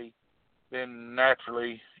play, then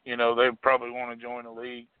naturally, they probably want to join a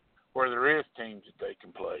league where there is teams that they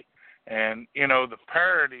can play. And, the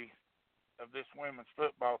parity of this women's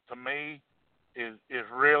football, to me, is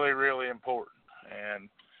really, really important. And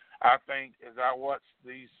I think as I watch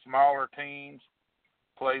these smaller teams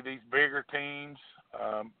play these bigger teams,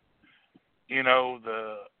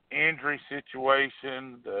 the injury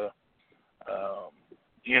situation,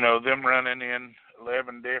 them running in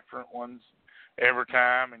 11 different ones every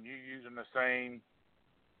time, and you using the same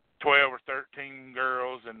 12 or 13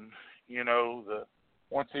 girls, and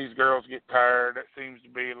once these girls get tired, that seems to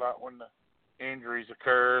be a lot when the injuries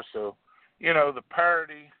occur. So the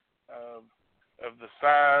parity of the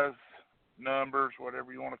size numbers,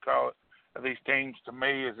 whatever you want to call it, of these teams to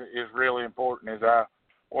me is really important. As I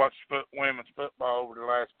watched women's football over the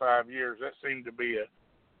last 5 years, that seemed to be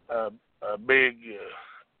a big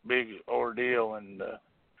ordeal, and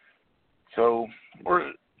so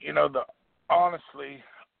we're honestly,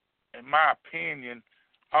 in my opinion,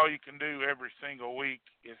 all you can do every single week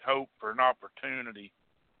is hope for an opportunity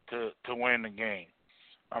to win the game.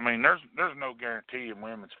 I mean, there's no guarantee in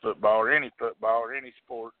women's football or any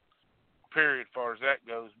sport, period, as far as that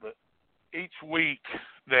goes. But each week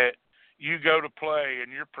that you go to play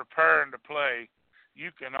and you're preparing to play,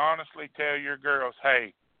 you can honestly tell your girls,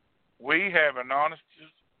 hey, we have an honest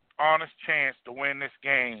chance to win this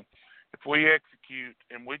game if we execute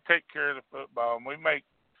and we take care of the football and we make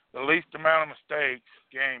the least amount of mistakes,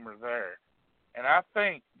 game are there. And I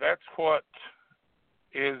think that's what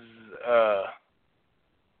is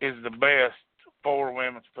the best for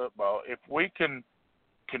women's football. If we can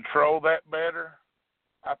control that better,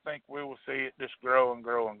 I think we will see it just grow and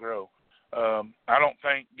grow and grow. I don't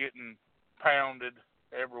think getting pounded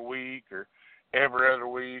every week or every other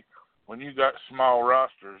week when you got small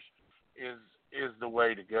rosters is the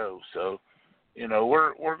way to go. So,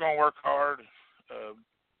 we're going to work hard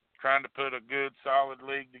trying to put a good, solid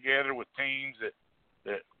league together with teams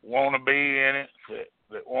that want to be in it,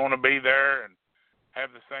 that want to be there and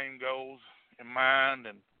have the same goals in mind,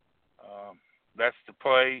 and that's to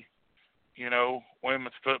play,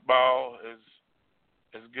 women's football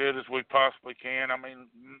as good as we possibly can. I mean,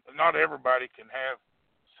 not everybody can have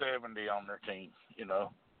 70 on their team,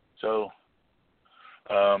 So,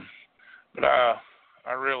 but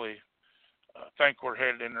I really think we're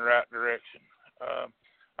headed in the right direction.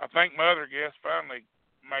 I think my other guest finally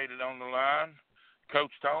made it on the line.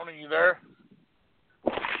 Coach Tony, you there?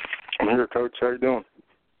 I'm here, Coach. How you doing?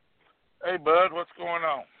 Hey, bud. What's going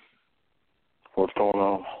on? What's going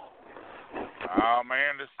on? Oh,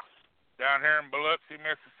 man, just down here in Biloxi,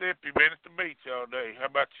 Mississippi, been at the beach all day. How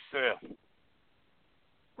about yourself?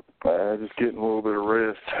 Just getting a little bit of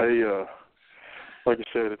rest. Hey, like I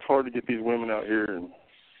said, it's hard to get these women out here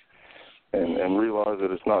and realize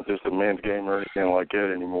that it's not just a men's game or anything like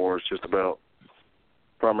that anymore. It's just about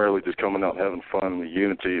primarily just coming out and having fun and the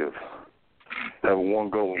unity of having one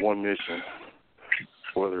goal and one mission,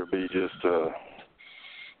 whether it be just, you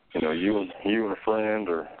and a friend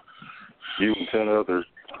or you and 10 others.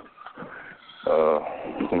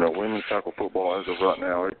 Women's tackle football as of right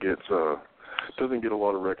now, it doesn't get a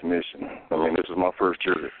lot of recognition. I mean, this is my first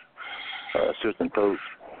year as assistant coach.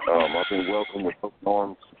 I've been welcomed with open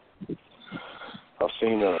arms. I've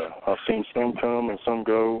seen some come and some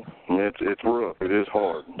go, and it's rough. It is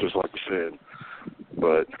hard, just like you said.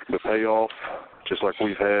 But the payoff, just like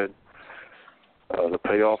we've had, the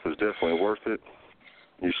payoff is definitely worth it.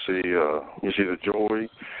 You see the joy,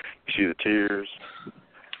 you see the tears,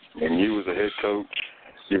 and you as a head coach,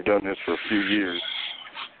 you've done this for a few years.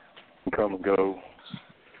 You come and go,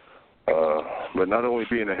 but not only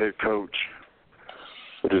being a head coach,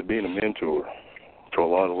 but just being a mentor to a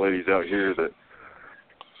lot of ladies out here that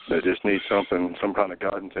just need some kind of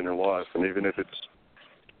guidance in their life, and even if it's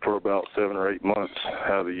for about 7 or 8 months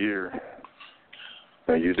out of the year,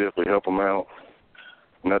 you definitely help them out,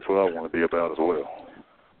 and that's what I want to be about as well.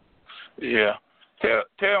 Yeah.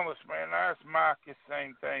 Tell us, man, I asked Mike the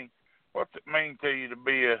same thing. What's it mean to you to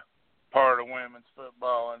be a part of women's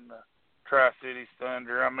football in the Tri-Cities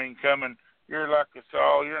Thunder? I mean, you're like us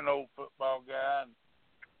all, you're an old football guy, and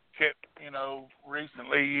kept,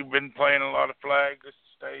 recently you've been playing a lot of flag just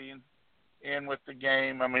to stay in with the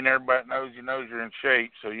game. I mean, everybody knows you're in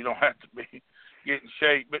shape, so you don't have to be getting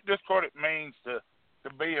shape. But just what it means to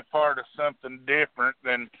be a part of something different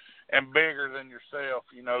and bigger than yourself,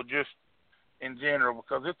 just in general,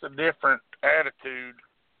 because it's a different attitude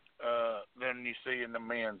than you see in the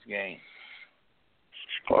men's game.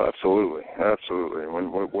 Oh, absolutely.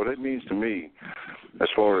 What it means to me, as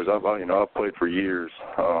far as I've played for years,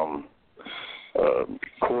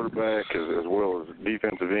 quarterback as well as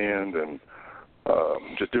defensive end, and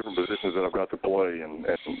just different positions that I've got to play, and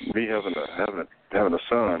me having a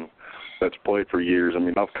son that's played for years. I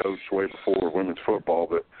mean, I've coached way before women's football,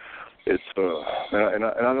 but it's and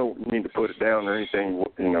I don't mean to put it down or anything,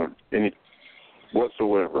 any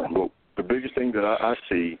whatsoever. But the biggest thing that I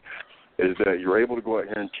see is that you're able to go out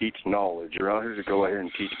here and teach knowledge. You're out here to go out here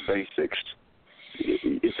and teach basics.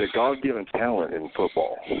 It's a God-given talent in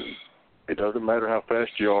football. It doesn't matter how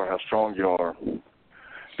fast you are, how strong you are. It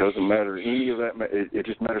doesn't matter any of that. It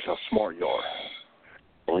just matters how smart you are.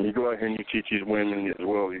 When you go out here and you teach these women as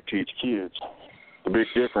well as you teach kids, the big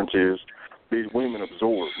difference is these women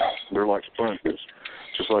absorb. They're like sponges.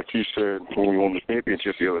 Just like you said when we won the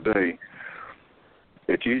championship the other day,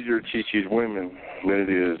 it's easier to teach these women than it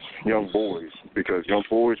is young boys, because young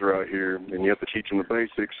boys are out here and you have to teach them the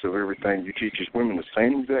basics of everything. You teach these women the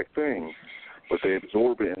same exact thing, but they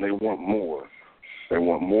absorb it and they want more. They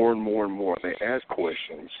want more and more and more. They ask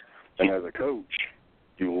questions. And as a coach,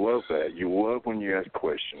 you love that. You love when you ask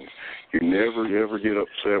questions. You never, ever get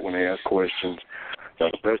upset when they ask questions. Now,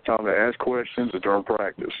 the best time to ask questions is during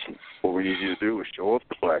practice. What we need you to do is show up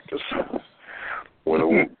to practice. Well,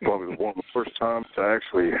 probably one of the first times to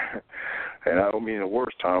actually, and I don't mean the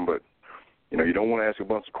worst time, but, you know, you don't want to ask a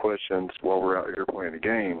bunch of questions while we're out here playing the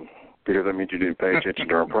game, because that means you didn't pay attention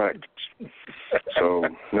during practice. So,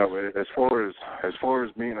 no, as far as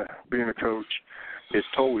being a coach, it's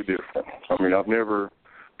totally different. I mean, I've never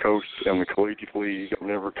coached in the collegiate league. I've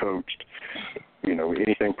never coached, you know,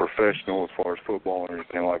 anything professional as far as football or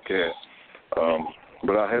anything like that.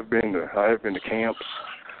 But I have been to camps.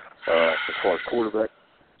 As far as quarterback,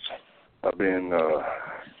 I've been.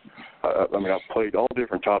 I've played all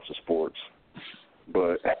different types of sports,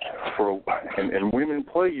 but and women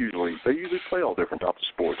usually play all different types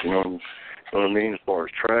of sports. You know what I mean? As far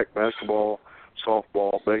as track, basketball,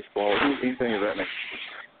 softball, baseball, anything of that nature.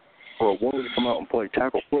 For a woman to come out and play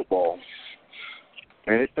tackle football,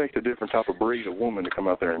 and it takes a different type of breed of woman to come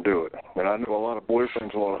out there and do it. And I know a lot of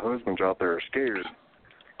boyfriends, a lot of husbands out there are scared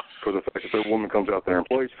for the fact that their woman comes out there and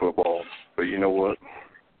plays football. But you know what?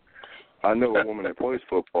 I know a woman that plays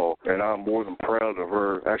football, and I'm more than proud of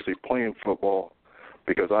her actually playing football,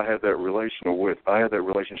 because I had that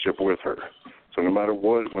relationship with her. So no matter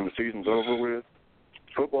what, when the season's over with,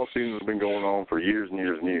 football season has been going on for years and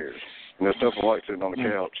years and years. And there's nothing like sitting on the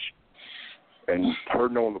couch and her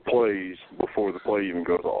knowing the plays before the play even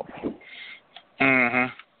goes off.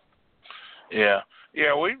 Yeah.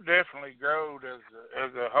 Yeah, we've definitely grown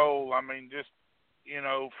as a whole. I mean, just, you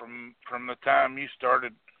know, from the time you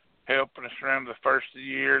started helping us around the first of the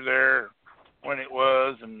year there, when it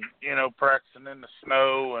was, and, you know, practicing in the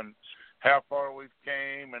snow, and how far we've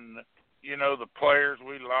came, and, you know, the players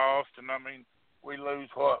we lost. And, I mean, we lose,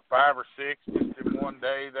 5 or 6 just in one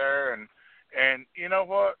day there. And you know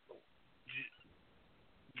what?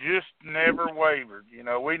 Just never wavered. You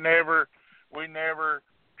know, we never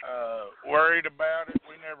worried about it.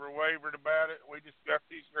 We never wavered about it. We just got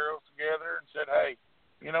these girls together and said, hey,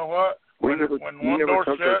 you know what? When one door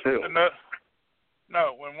shuts, when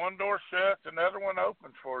one door shuts, another one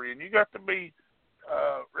opens for you. And you got to be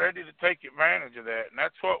ready to take advantage of that. And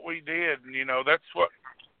that's what we did. And, you know, that's what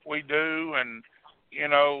we do. And, you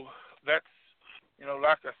know, that's, you know,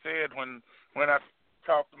 like I said, when I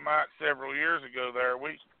talked to Mike several years ago there,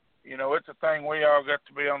 you know, it's a thing we all got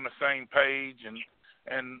to be on the same page,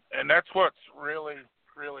 and that's what's really,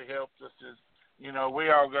 really helped us is, you know, we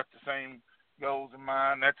all got the same goals in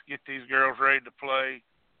mind. That's get these girls ready to play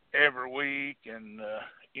every week and,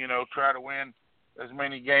 you know, try to win as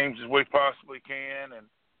many games as we possibly can. And,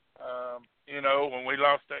 you know, when we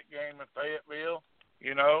lost that game in Fayetteville,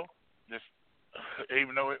 you know, just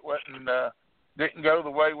even though it wasn't didn't go the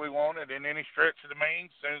way we wanted in any stretch of the means,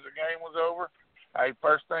 as soon as the game was over, hey,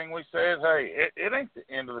 first thing we said is, hey, it ain't the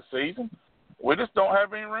end of the season. We just don't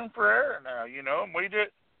have any room for error now, you know. And we did,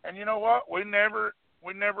 and you know what? We never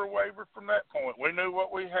wavered from that point. We knew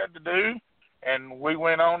what we had to do, and we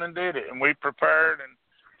went on and did it, and we prepared, and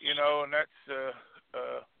you know, and that's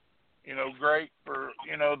you know, great for,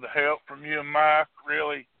 you know, the help from you and Mike.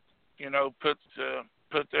 Really, you know, puts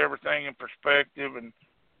everything in perspective, and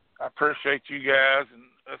I appreciate you guys and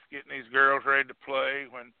us getting these girls ready to play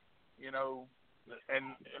when, you know,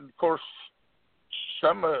 and of course,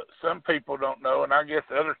 some people don't know, and I guess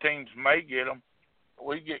other teams may get them.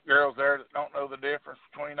 We get girls there that don't know the difference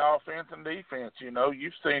between offense and defense. You know,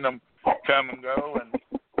 you've seen them come and go, and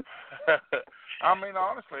I mean,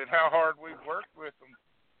 honestly, and how hard we've worked with them,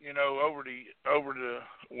 you know, over the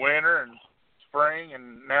winter and spring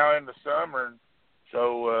and now in the summer. And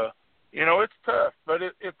so, you know, it's tough, but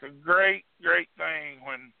it's a great, great thing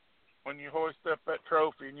when you hoist up that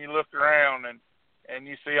trophy and you look around and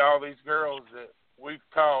you see all these girls that we've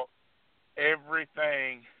taught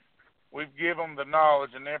everything. We've given them the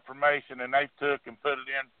knowledge and the information, and they took and put it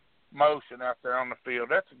in motion out there on the field.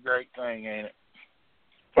 That's a great thing, ain't it?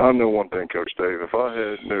 I know one thing, Coach Dave.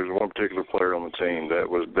 There's one particular player on the team that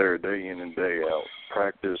was there day in and day out,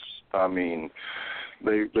 practice. I mean,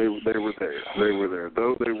 they were there. They were there.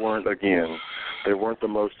 Though they weren't the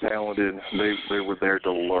most talented. They were there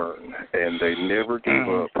to learn, and they never gave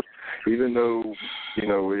up. Even though, you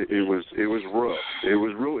know, it was rough. It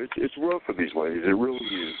was real. It's rough for these ladies. It really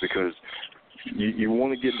is, because you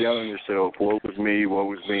want to get down on yourself. Woe is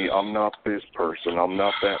me. I'm not this person. I'm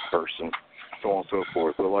not that person. so on and so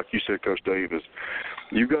forth. But like you said, Coach Davis,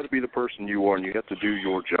 you got to be the person you are, and you have to do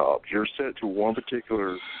your job. You're set to one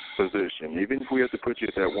particular position. Even if we have to put you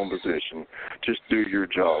at that one position, just do your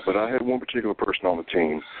job. But I had one particular person on the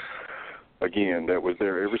team, again, that was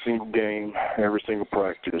there every single game, every single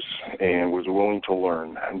practice, and was willing to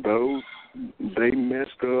learn. And though they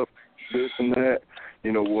messed up this and that,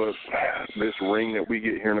 you know what, this ring that we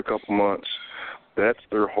get here in a couple months, that's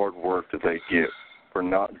their hard work that they get for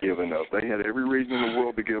not giving up. They had every reason in the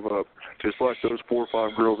world to give up, just like those 4 or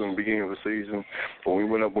 5 girls in the beginning of the season. When we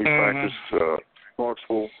went up, we practiced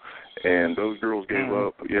Clarksville, and those girls gave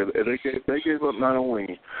up. Yeah, they gave up not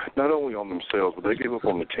only on themselves, but they gave up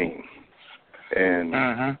on the team.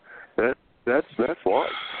 And that's life.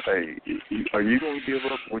 Hey, are you going to give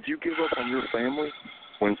up? Would you give up on your family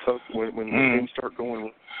when things start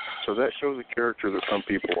going? So that shows the character that some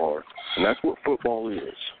people are, and that's what football is.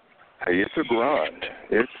 Hey, it's a grind.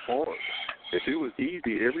 It's hard. If it was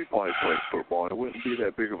easy, everybody plays football. It wouldn't be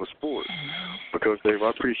that big of a sport. Because, Dave, I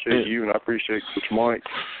appreciate you, and I appreciate Coach Mike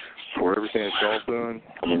for everything that y'all done.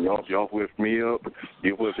 I mean, y'all lift me up.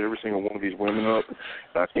 You've lifted every single one of these women up.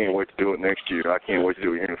 And I can't wait to do it next year. I can't wait to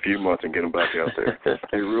do it here in a few months and get them back out there.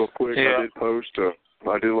 Hey, real quick, I did post.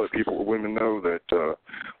 I did let women know that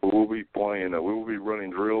we will be playing. We will be running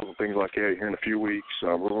drills and things like that here in a few weeks.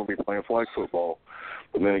 We're going to be playing flag football.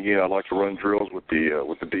 But then again, I'd like to run drills with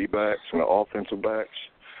the D-backs and the offensive backs,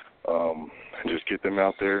 and just get them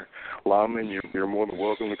out there. Linemen, you're more than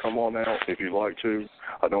welcome to come on out if you'd like to.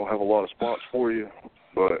 I don't have a lot of spots for you,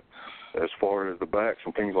 but as far as the backs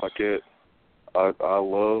and things like that, I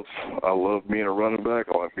love being a running back.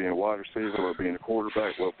 I like being a wide receiver. I love being a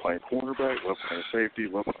quarterback. I love playing cornerback. I love playing safety.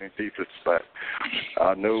 I love playing defensive back.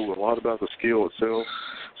 I know a lot about the skill itself.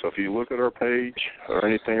 So if you look at our page or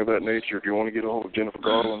anything of that nature, if you want to get a hold of Jennifer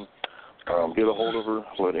Garland, get a hold of her.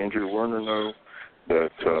 Let Andrew Werner know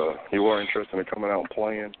that you are interested in coming out and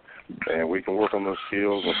playing, and we can work on those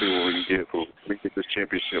skills and see what we can get. We get this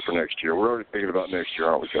championship for next year. We're already thinking about next year,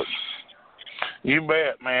 aren't we, Coach? You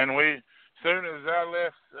bet, man. Soon as I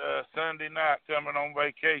left Sunday night coming on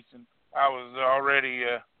vacation, I was already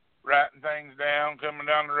writing things down, coming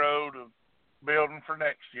down the road of building for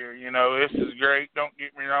next year. You know, this is great, don't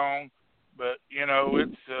get me wrong, but, you know,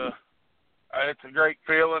 it's a great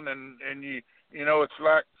feeling, and you know, it's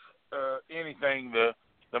like anything,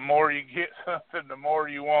 the more you get something, the more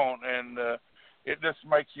you want, and it just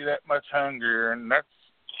makes you that much hungrier, and that's,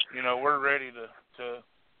 you know, we're ready to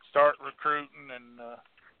start recruiting and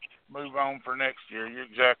move on for next year. You're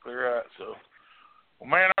exactly right. So, well,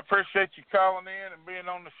 man, I appreciate you calling in and being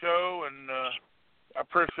on the show, and I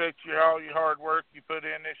appreciate all your hard work you put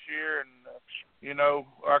in this year, and, you know,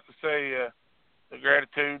 like I say, the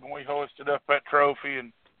gratitude when we hoisted up that trophy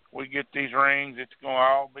and we get these rings, it's going to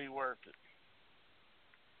all be worth it.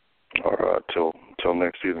 All right. Till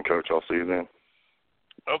next season, Coach. I'll see you then.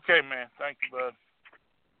 Okay, man. Thank you, bud.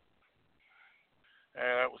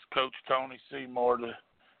 That was Coach Tony Seymour, the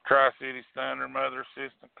Tri-Cities Thunder, mother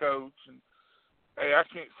assistant coach. And, hey, I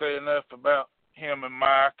can't say enough about him and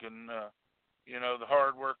Mike and, you know, the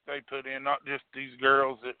hard work they put in, not just these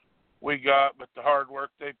girls that we got, but the hard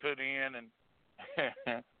work they put in. And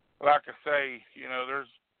like I say, you know, there's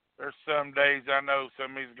some days I know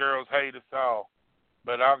some of these girls hate us all,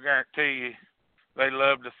 but I'll guarantee you they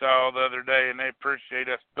loved us all the other day, and they appreciate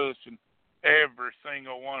us pushing every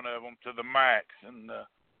single one of them to the max. And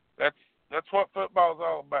that's what football's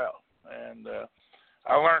all about. And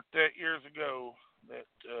I learned that years ago that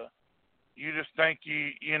you just think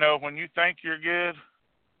you know, when you think you're good,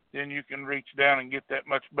 then you can reach down and get that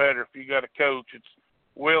much better. If you got a coach that's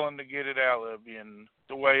willing to get it out of you, and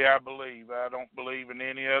the way I believe, I don't believe in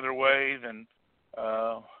any other way than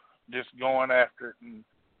just going after it and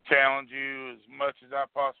challenge you as much as I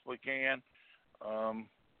possibly can.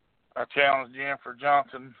 I challenge Jennifer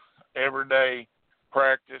Johnson every day,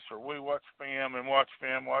 practice, or we watch film.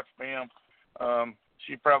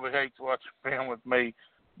 She probably hates watching film with me,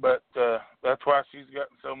 but that's why she's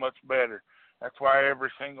gotten so much better. That's why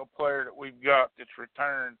every single player that we've got that's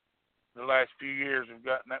returned the last few years have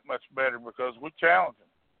gotten that much better, because we challenge them.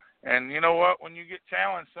 And you know what? When you get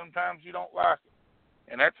challenged, sometimes you don't like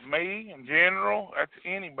it. And that's me in general. That's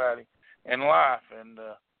anybody in life. And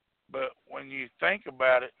but when you think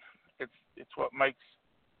about it, it's what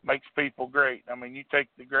makes people great. I mean, you take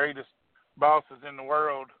the greatest bosses in the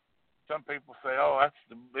world. Some people say, "Oh, that's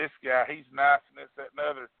this guy. He's nice and this, that, and the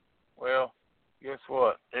other." Well, guess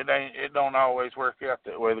what? It don't always work out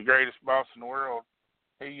that way. The greatest boss in the world,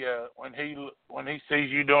 he when he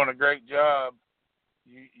sees you doing a great job,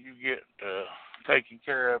 you get taken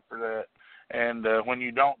care of for that. And when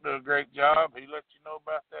you don't do a great job, he lets you know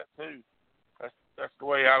about that too. That's the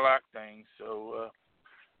way I like things. So,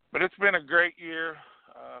 but it's been a great year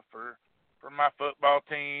for my football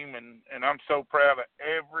team, and I'm so proud of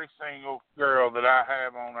every single girl that I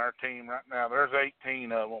have on our team right now. There's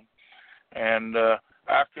 18 of them, and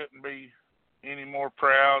I couldn't be any more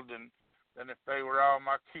proud than if they were all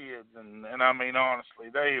my kids. And I mean, honestly,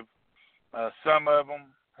 they've some of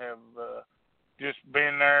them have just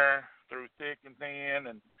been there through thick and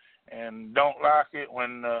thin, and don't like it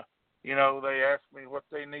when they ask me what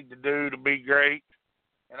they need to do to be great,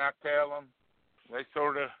 and I tell them. They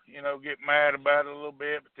sort of get mad about it a little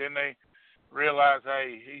bit, but then they realize,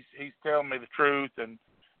 hey, he's telling me the truth,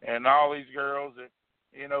 and all these girls that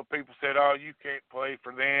people said, oh, you can't play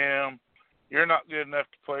for them, you're not good enough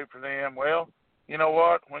to play for them. Well, you know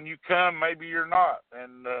what? When you come, maybe you're not,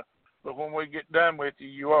 and but when we get done with you,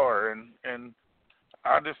 you are. And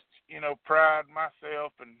I just pride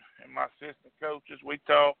myself and my assistant coaches. We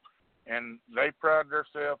talk, and they pride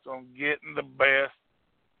themselves on getting the best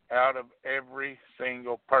out of every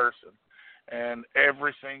single person and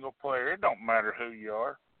every single player. It don't matter who you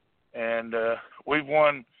are. And we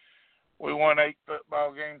won 8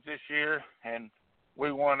 football games this year, and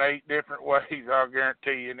we won 8 different ways, I'll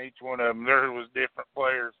guarantee you, in each one of them. There was different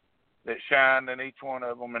players that shined in each one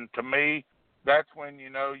of them. And to me, that's when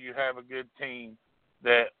you have a good team,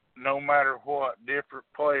 that no matter what, different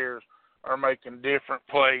players are making different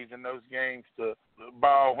plays in those games to the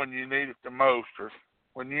ball when you need it the most, or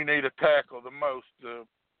when you need a tackle the most. The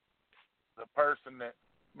person that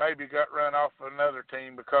maybe got run off of another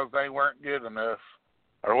team because they weren't good enough,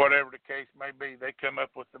 or whatever the case may be, they come up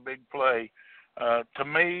with the big play. To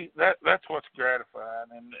me, that's what's gratifying,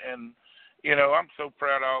 and I'm so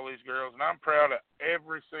proud of all these girls, and I'm proud of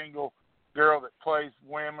every single girl that plays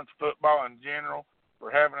women's football in general for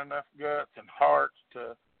having enough guts and hearts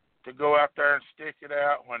to go out there and stick it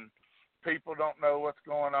out when people don't know what's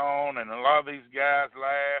going on, and a lot of these guys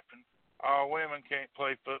laugh and women can't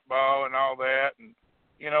play football and all that, and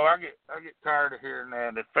I get tired of hearing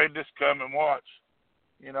that. If they just come and watch,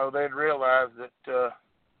 they'd realize that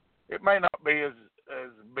it may not be as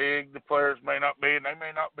big, the players may not be, and they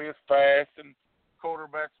may not be as fast, and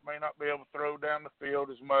quarterbacks may not be able to throw down the field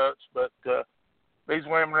as much, but these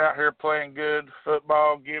women are out here playing good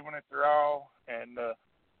football, giving it their all, and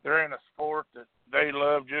they're in a sport that they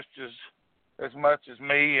love just as much as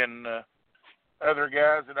me and other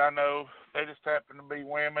guys that I know. They just happen to be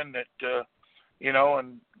women that,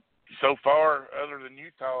 and so far, other than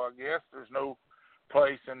Utah, I guess, there's no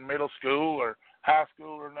place in middle school or high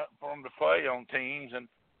school or nothing for them to play on teams. And,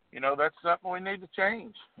 that's something we need to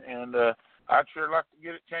change. And I'd sure like to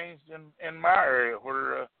get it changed in my area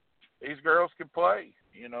where these girls could play,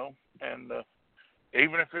 and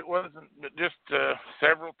even if it wasn't but just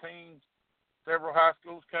several teams, several high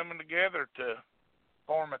schools coming together to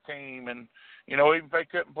form a team. And, even if they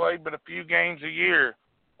couldn't play but a few games a year,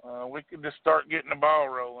 we could just start getting the ball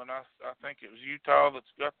rolling. I think it was Utah that's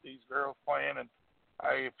got these girls playing. And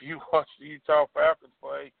if you watch the Utah Falcons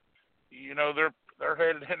play, they're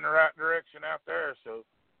headed in the right direction out there. So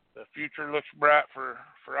the future looks bright for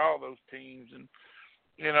all those teams. And,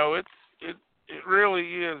 it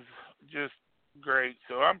really is just great.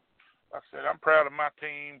 So like I said, I'm proud of my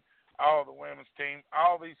team, all the women's team,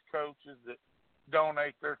 all these coaches that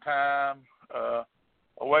donate their time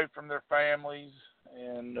away from their families,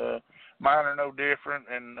 and mine are no different,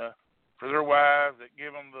 and for their wives that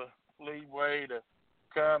give them the leeway to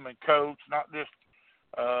come and coach, not just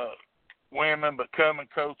women, but come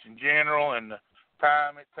and coach in general, and the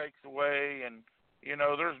time it takes away, and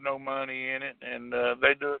there's no money in it, and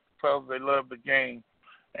they do it because they love the game.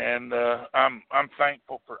 And I'm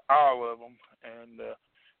thankful for all of them, and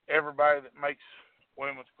everybody that makes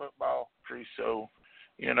women's football free. So,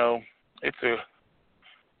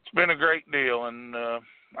 it's been a great deal, and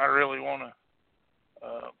I really want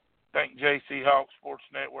to thank JC Hawk Sports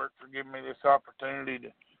Network for giving me this opportunity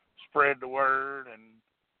to spread the word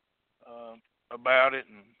and about it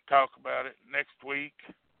and talk about it. Next week,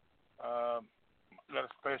 got a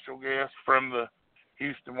special guest from the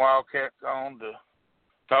Houston Wildcats on to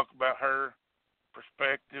talk about her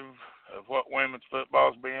perspective of what women's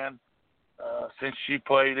football's been since she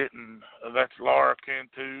played it, and that's Laura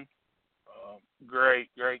Cantu. Great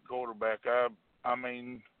quarterback. I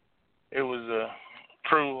mean, it was a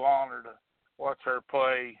true honor to watch her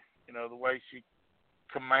play, the way she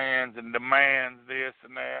commands and demands this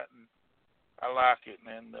and that, and I like it.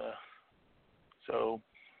 And so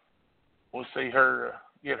we'll see her,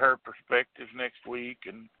 get her perspective next week,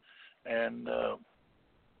 and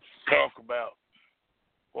talk about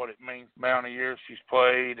what it means, the amount of years she's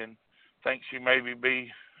played, and think she maybe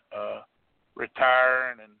be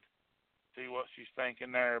retiring, and see what she's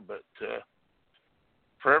thinking there. But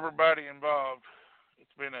for everybody involved,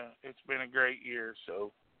 it's been a great year.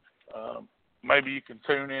 So maybe you can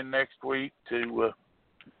tune in next week to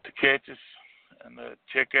catch us and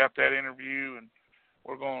check out that interview, and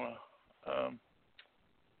we're going to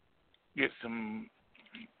get some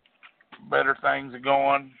better things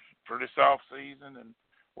going for this off season and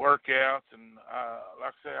workouts. And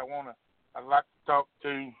like I say, I'd like to talk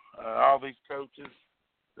to all these coaches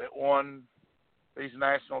that won these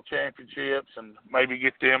national championships and maybe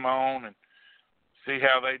get them on and see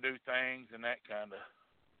how they do things and that kind of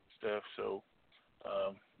stuff. So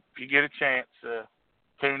if you get a chance,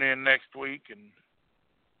 tune in next week and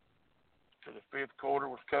to the fifth quarter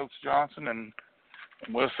with Coach Johnson, and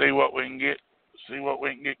we'll see what we can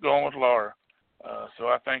get going with Laura. So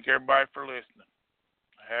I thank everybody for listening.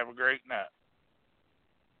 Have a great night.